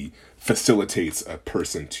then he facilitates a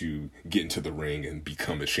person to get into the ring and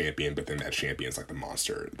become a champion. But then that champion's like the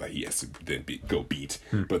monster that he has to then go beat.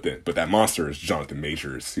 But that monster is Jonathan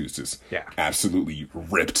Majors, who's just absolutely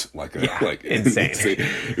ripped like insane.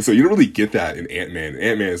 So you don't really get that in Ant-Man.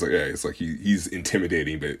 Ant-Man is like, it's like he's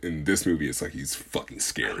intimidating, but in this movie it's like he's fucking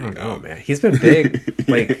scary. Oh man, he's been big.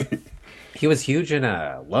 Like he was huge in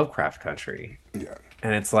Lovecraft Country. Yeah.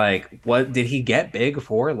 And it's like, what did he get big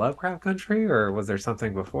for Lovecraft Country, or was there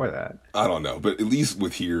something before that? I don't know, but at least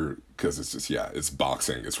with here, because it's just it's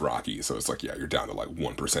boxing, it's Rocky, so it's like you're down to like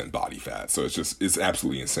 1% body fat, so it's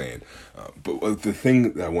absolutely insane. But the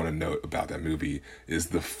thing that I want to note about that movie is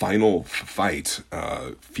the final fight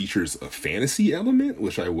features a fantasy element,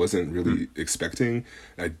 which I wasn't really expecting.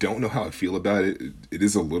 I don't know how I feel about it. It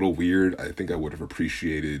is a little weird. I think I would have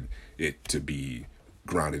appreciated it to be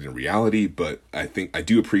grounded in reality, but I think I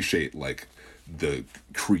do appreciate like the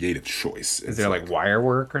creative choice. Is there like wire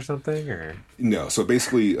work or something, or no? So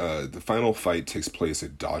basically, the final fight takes place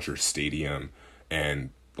at Dodger Stadium, and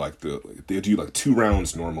like they do like 2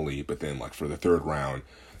 rounds normally, but then like for the 3rd round,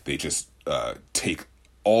 they just take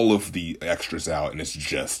all of the extras out, and it's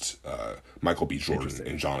just Michael B. Jordan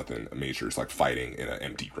and Jonathan Majors like fighting in an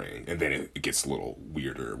empty ring, and then it gets a little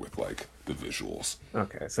weirder with like the visuals.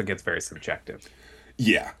 Okay, so it gets very subjective.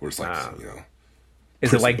 Yeah, where it's like, you know.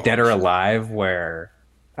 Is it like Dead or Alive, where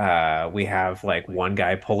we have like one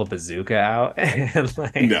guy pull a bazooka out and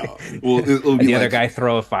like no, well, it'll be the like, other guy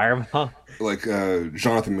throw a fireball? Like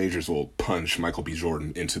Jonathan Majors will punch Michael B.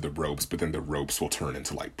 Jordan into the ropes, but then the ropes will turn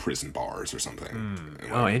into like prison bars or something.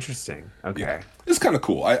 Oh, interesting. Okay, yeah. It's kind of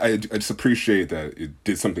cool. I just appreciate that it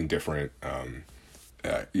did something different.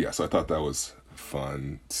 So I thought that was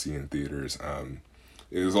fun seeing in theaters.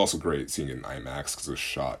 It was also great seeing it in IMAX because it was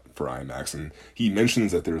shot for IMAX. And he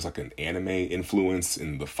mentions that there's like an anime influence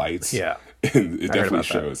in the fights. Yeah. And it definitely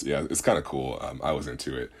shows. That. Yeah, it's kind of cool. I was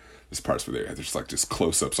into it. There's parts where there's like just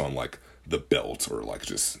close-ups on like the belt or like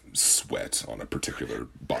just sweat on a particular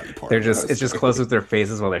body part. It's just close with their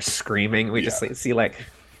faces while they're screaming. We just see like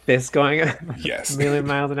fists going a million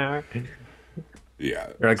miles an hour. Yeah.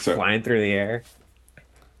 They're like flying through the air.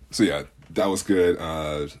 So yeah, that was good.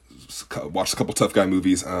 Watched a couple tough guy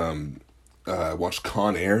movies. Watched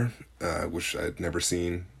Con Air, which I'd never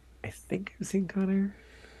seen. I think I've seen Con Air.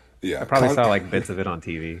 Yeah, I probably saw like bits of it on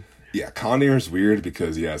TV. Yeah, Con Air is weird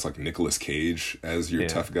because it's like Nicolas Cage as your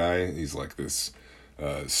tough guy. He's like this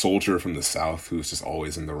soldier from the South who's just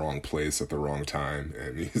always in the wrong place at the wrong time,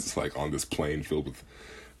 and he's like on this plane filled with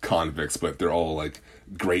convicts, but they're all like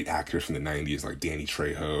great actors from the 90s, like Danny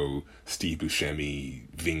Trejo, Steve Buscemi,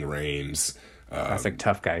 Ving Rhames. Classic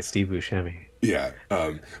tough guy, Steve Buscemi. Yeah,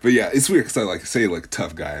 but yeah, it's weird because I like say like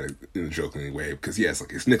tough guy in a joking way because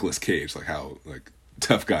it's Nicolas Cage. Like how like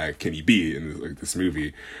tough guy can he be in like this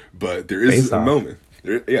movie? But there is a moment.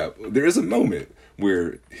 There is a moment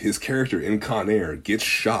where his character in Con Air gets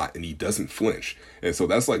shot and he doesn't flinch, and so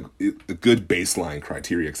that's like a good baseline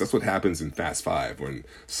criteria because that's what happens in Fast Five when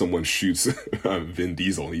someone shoots Vin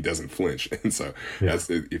Diesel and he doesn't flinch, and so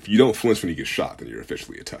if you don't flinch when you get shot, then you're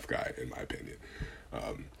officially a tough guy, in my opinion.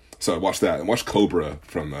 So I watched that and watched Cobra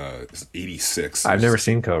from '86. I've never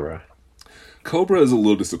seen Cobra. Cobra is a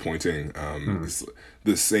little disappointing. It's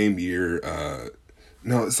the same year.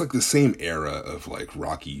 No, it's like the same era of like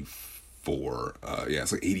Rocky 4.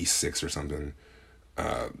 It's like 86 or something.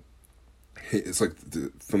 It's like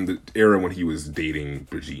from the era when he was dating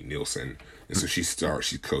Brigitte Nielsen, and so she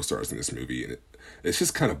co-stars in this movie, and it's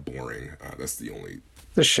just kind of boring. That's the only.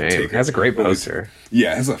 It's a shame. It has a great poster.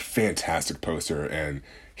 Yeah, it has a fantastic poster, and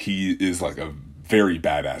he is like a very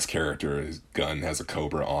badass character. His gun has a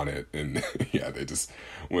cobra on it, and they just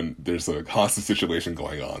when there's a hostage situation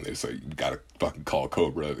going on, they say you gotta fucking call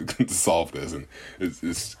Cobra to solve this, and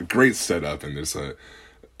it's a great setup, and there's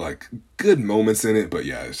like good moments in it, but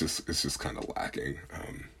it's just kind of lacking.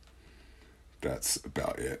 That's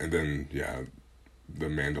about it, and then The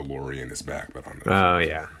Mandalorian is back, but I'm not. Oh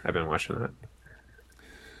yeah, I've been watching that.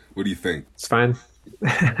 What do you think? It's fine.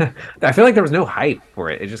 I feel like there was no hype for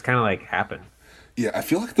it. It just kind of like happened. Yeah, I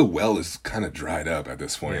feel like the well is kind of dried up at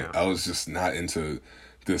this point. Yeah. I was just not into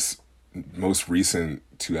this most recent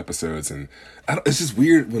two episodes, and it's just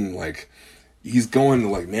weird when like he's going to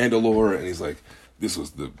like Mandalore, and he's like, "This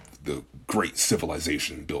was the great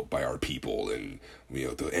civilization built by our people, and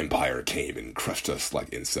the Empire came and crushed us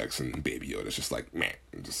like insects." And Baby Yoda is just like, man,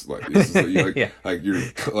 just like it's just like, Yeah. like you're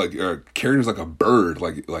like your character's like a bird,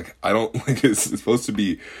 like I don't like it's supposed to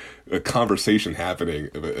be a conversation happening,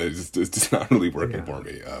 but it's just not really working for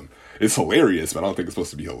me. It's hilarious, but I don't think it's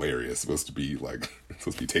supposed to be hilarious. It's supposed to be like it's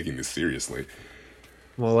supposed to be taking this seriously.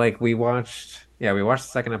 Well, like we watched the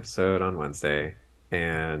second episode on Wednesday,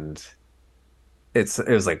 and it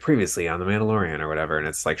was like previously on The Mandalorian or whatever, and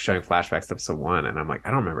it's like showing flashbacks to episode one, and I'm like, I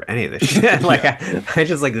don't remember any of this shit. Like Yeah, I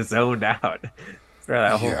just like zoned out for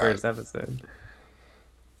that whole yeah, first episode.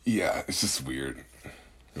 yeah. It's just weird.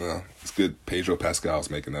 Well, it's good. Pedro Pascal's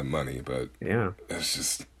making that money, but Yeah. it's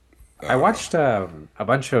just I I don't know. watched a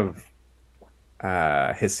bunch of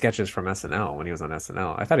his sketches from SNL when he was on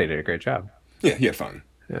SNL. I thought he did a great job. Yeah, he had fun.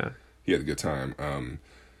 Yeah. He had a good time. And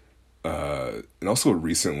also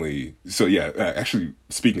recently, so yeah, actually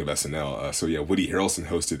speaking of SNL, so yeah, Woody Harrelson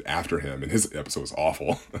hosted after him, and his episode was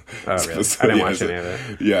awful. Oh, really? I didn't watch any of it.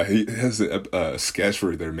 Yeah, he has a sketch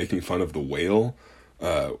where they're making fun of the whale.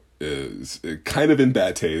 Is kind of in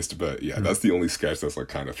bad taste, but yeah, that's the only sketch that's like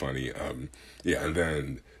kind of funny. Yeah, and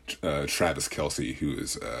then Travis Kelce, who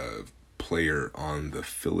is a player on the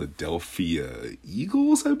Philadelphia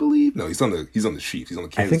Eagles, I believe. No, he's on the Chiefs. He's on the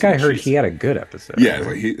I Kansas think I City heard Chiefs. he had a good episode. Yeah,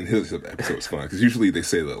 like and his episode was fun because usually they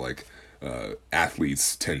say that like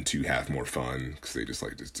athletes tend to have more fun because they just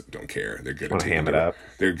don't care. They're good at Want to taking ham it up.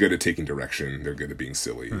 they're good at taking direction. They're good at being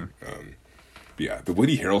silly. But yeah, the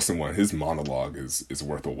Woody Harrelson one, his monologue is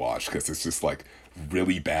worth a watch because it's just like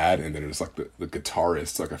really bad, and then there's like the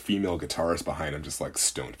guitarist, like a female guitarist behind him, just like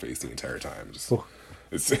stone faced the entire time. Just Cool.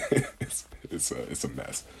 it's it's a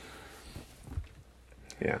mess.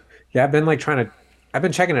 Yeah. Yeah, I've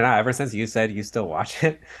been checking it out ever since you said you still watch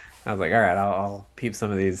it. I was like, all right, I'll peep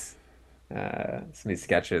some of these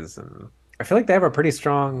sketches, and I feel like they have a pretty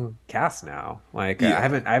strong cast now. Like Yeah, I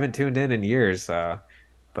haven't tuned in years, but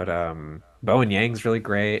Bowen Yang's really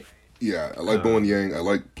great. yeah. I like Bowen Um, Yang. I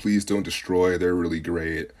like Please Don't Destroy. They're really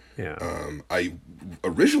great. yeah. I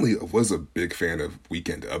originally was a big fan of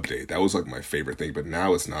Weekend Update. That was like my favorite thing, but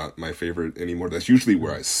now it's not my favorite anymore. That's usually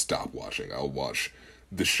where I stop watching. I'll watch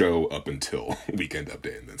the show up until Weekend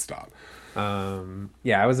Update and then stop.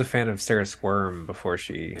 Yeah, I was a fan of Sarah Squirm before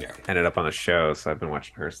she Yeah, ended up on the show, so I've been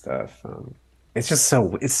watching her stuff.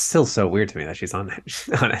 It's still so weird to me that she's on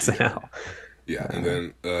on SNL. yeah. And Uh,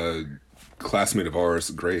 then classmate of ours,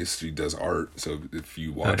 Grace, she does art. So if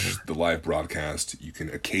you watch uh, the live broadcast, you can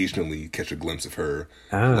occasionally catch a glimpse of her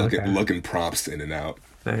oh, okay. lugging props in and out.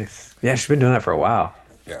 Nice. Yeah, she's been doing that for a while.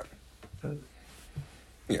 Yeah,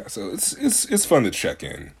 yeah. So it's fun to check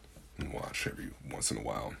in and watch every once in a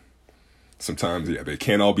while. Sometimes, yeah, they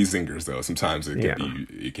can't all be zingers though. Sometimes Yeah.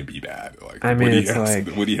 it can be bad. Like I mean, it's The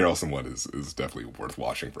like Woody Harrelson one is definitely worth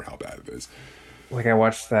watching for how bad it is. I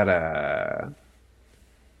watched that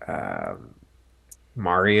um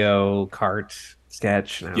Mario Kart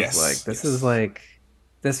sketch, and I was like, Yes, yes,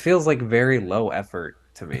 this feels like very low effort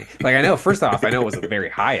to me. Like I know, first off, I know it was a very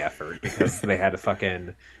high effort because they had to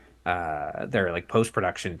fucking their like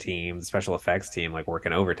post-production team, the special effects team, like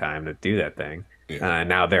working overtime to do that thing. yeah.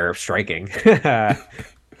 Now they're striking.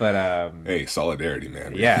 But Hey, solidarity,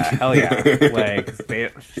 man. yeah, hell yeah.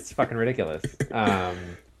 It's fucking ridiculous.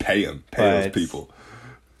 Pay those But people.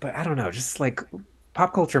 I don't know, just like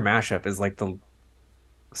pop culture mashup is like the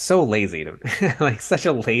so lazy to like such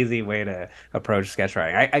a lazy way to approach sketch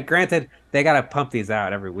writing. I granted they gotta pump these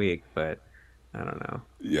out every week, but I don't know.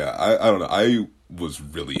 Yeah, I don't know. I was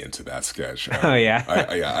really into that sketch. Oh yeah.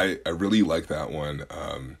 I really like that one.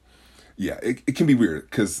 Yeah, it can be weird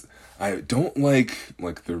because I don't like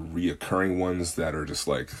the reoccurring ones that are just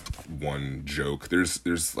like one joke.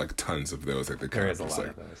 There's like tons of those that they There kind of is a just lot like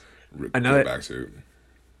of those. go Another back to.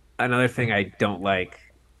 another thing I don't like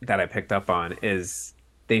that I picked up on is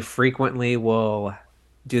they frequently will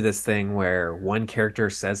do this thing where one character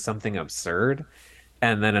says something absurd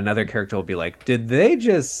and then another character will be like, "Did they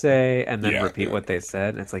just say?" and then Yeah, repeat yeah, what they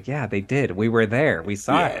said. And it's like, "Yeah, they did. We were there. We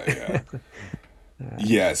saw yeah, yeah. it."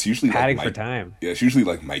 Yeah, it's usually like Padding for Mike. time. Yeah, it's usually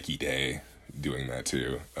like Mikey Day doing that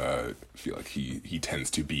too. I feel like he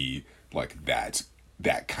tends to be like that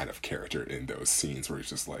kind of character in those scenes where he's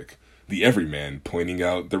just like the everyman pointing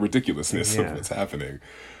out the ridiculousness of Yeah. what's happening.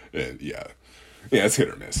 And yeah, it's hit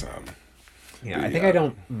or miss. Yeah, But I think I yeah,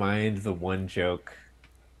 don't mind the one joke.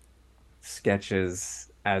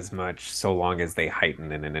 sketches as much so long as they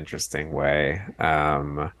heighten in an interesting way.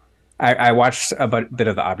 I watched a bit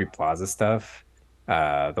of the Aubrey Plaza stuff,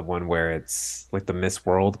 the one where it's like the Miss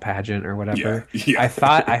World pageant or Yeah, whatever. yeah, I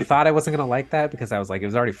thought I wasn't gonna like that because I was like, it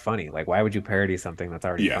was already funny. Like, why would you parody something that's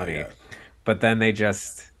already yeah, funny? yeah, But then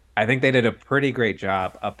I think they did a pretty great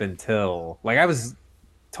job up until like I was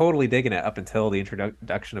totally digging it up until the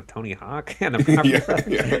introduction of Tony Hawk and the Property yeah, Brothers,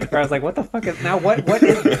 yeah. where I was like, what the fuck is now? What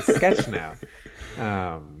is this sketch now?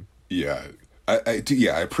 Um, Yeah. I do,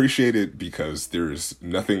 yeah, I appreciate it because there's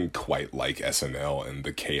nothing quite like SNL and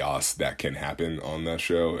the chaos that can happen on that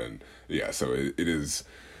show. And yeah, so it is,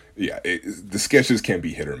 yeah, the sketches can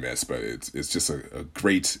be hit or miss, but it's just a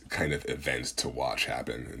great kind of event to watch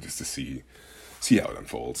happen and just to see how it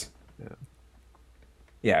unfolds.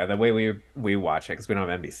 yeah, the way we watch it because we don't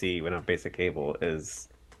have NBC, we don't have basic cable is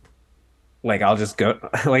like I'll just go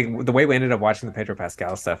like the way we ended up watching the Pedro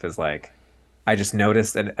Pascal stuff is like I just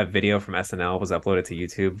noticed a video from SNL was uploaded to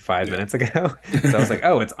YouTube five Yeah. minutes ago. So I was like,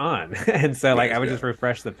 oh, it's on. And so like Nice, I would yeah. just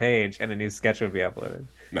refresh the page and a new sketch would be uploaded.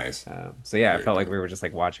 Nice. So yeah, I Very felt like cool. we were just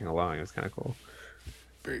like watching along. It was kind of cool.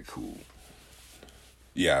 Very cool.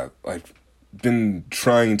 Yeah, I've been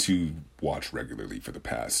trying to watch regularly for the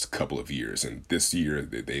past couple of years, and this year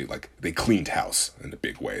they cleaned house in a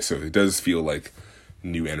big way. So it does feel like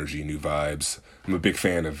new energy, new vibes. I'm a big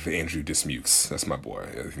fan of Andrew Dismukes. That's my boy.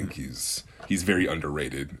 I think he's very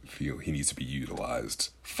underrated. I feel he needs to be utilized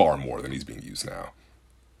far more than he's being used now.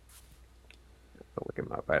 I'll look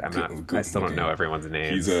him up. I'm not. Good, I good still don't know looking. everyone's He's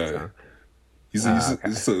names. a So. he's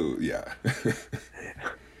Okay. so yeah.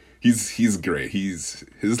 He's great.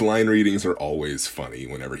 His line readings are always funny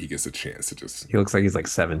whenever he gets a chance to just He looks like he's like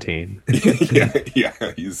 17. yeah,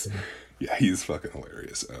 he's fucking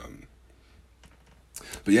hilarious.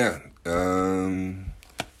 But yeah, I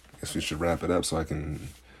guess we should wrap it up so I can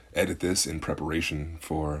edit this in preparation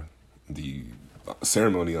for the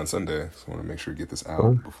ceremony on Sunday. So I want to make sure to get this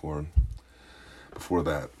Cool. out before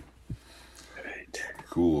that. Right.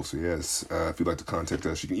 Cool. So yes, if you'd like to contact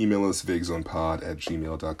us, you can email us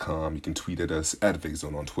vigzonepod@gmail.com. You can tweet at us at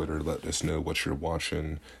Vigzone on Twitter. Let us know what you're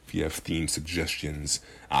watching. If you have theme suggestions,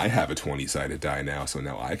 I have a 20-sided die now, so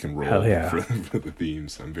now I can roll Hell yeah. for the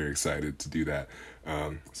themes. I'm very excited to do that.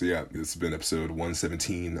 So yeah, this has been episode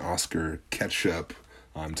 117, Oscar Catch Up.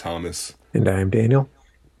 I'm Thomas. And I'm Daniel.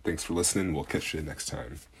 Thanks for listening. We'll catch you next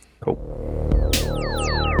time.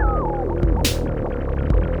 Cool.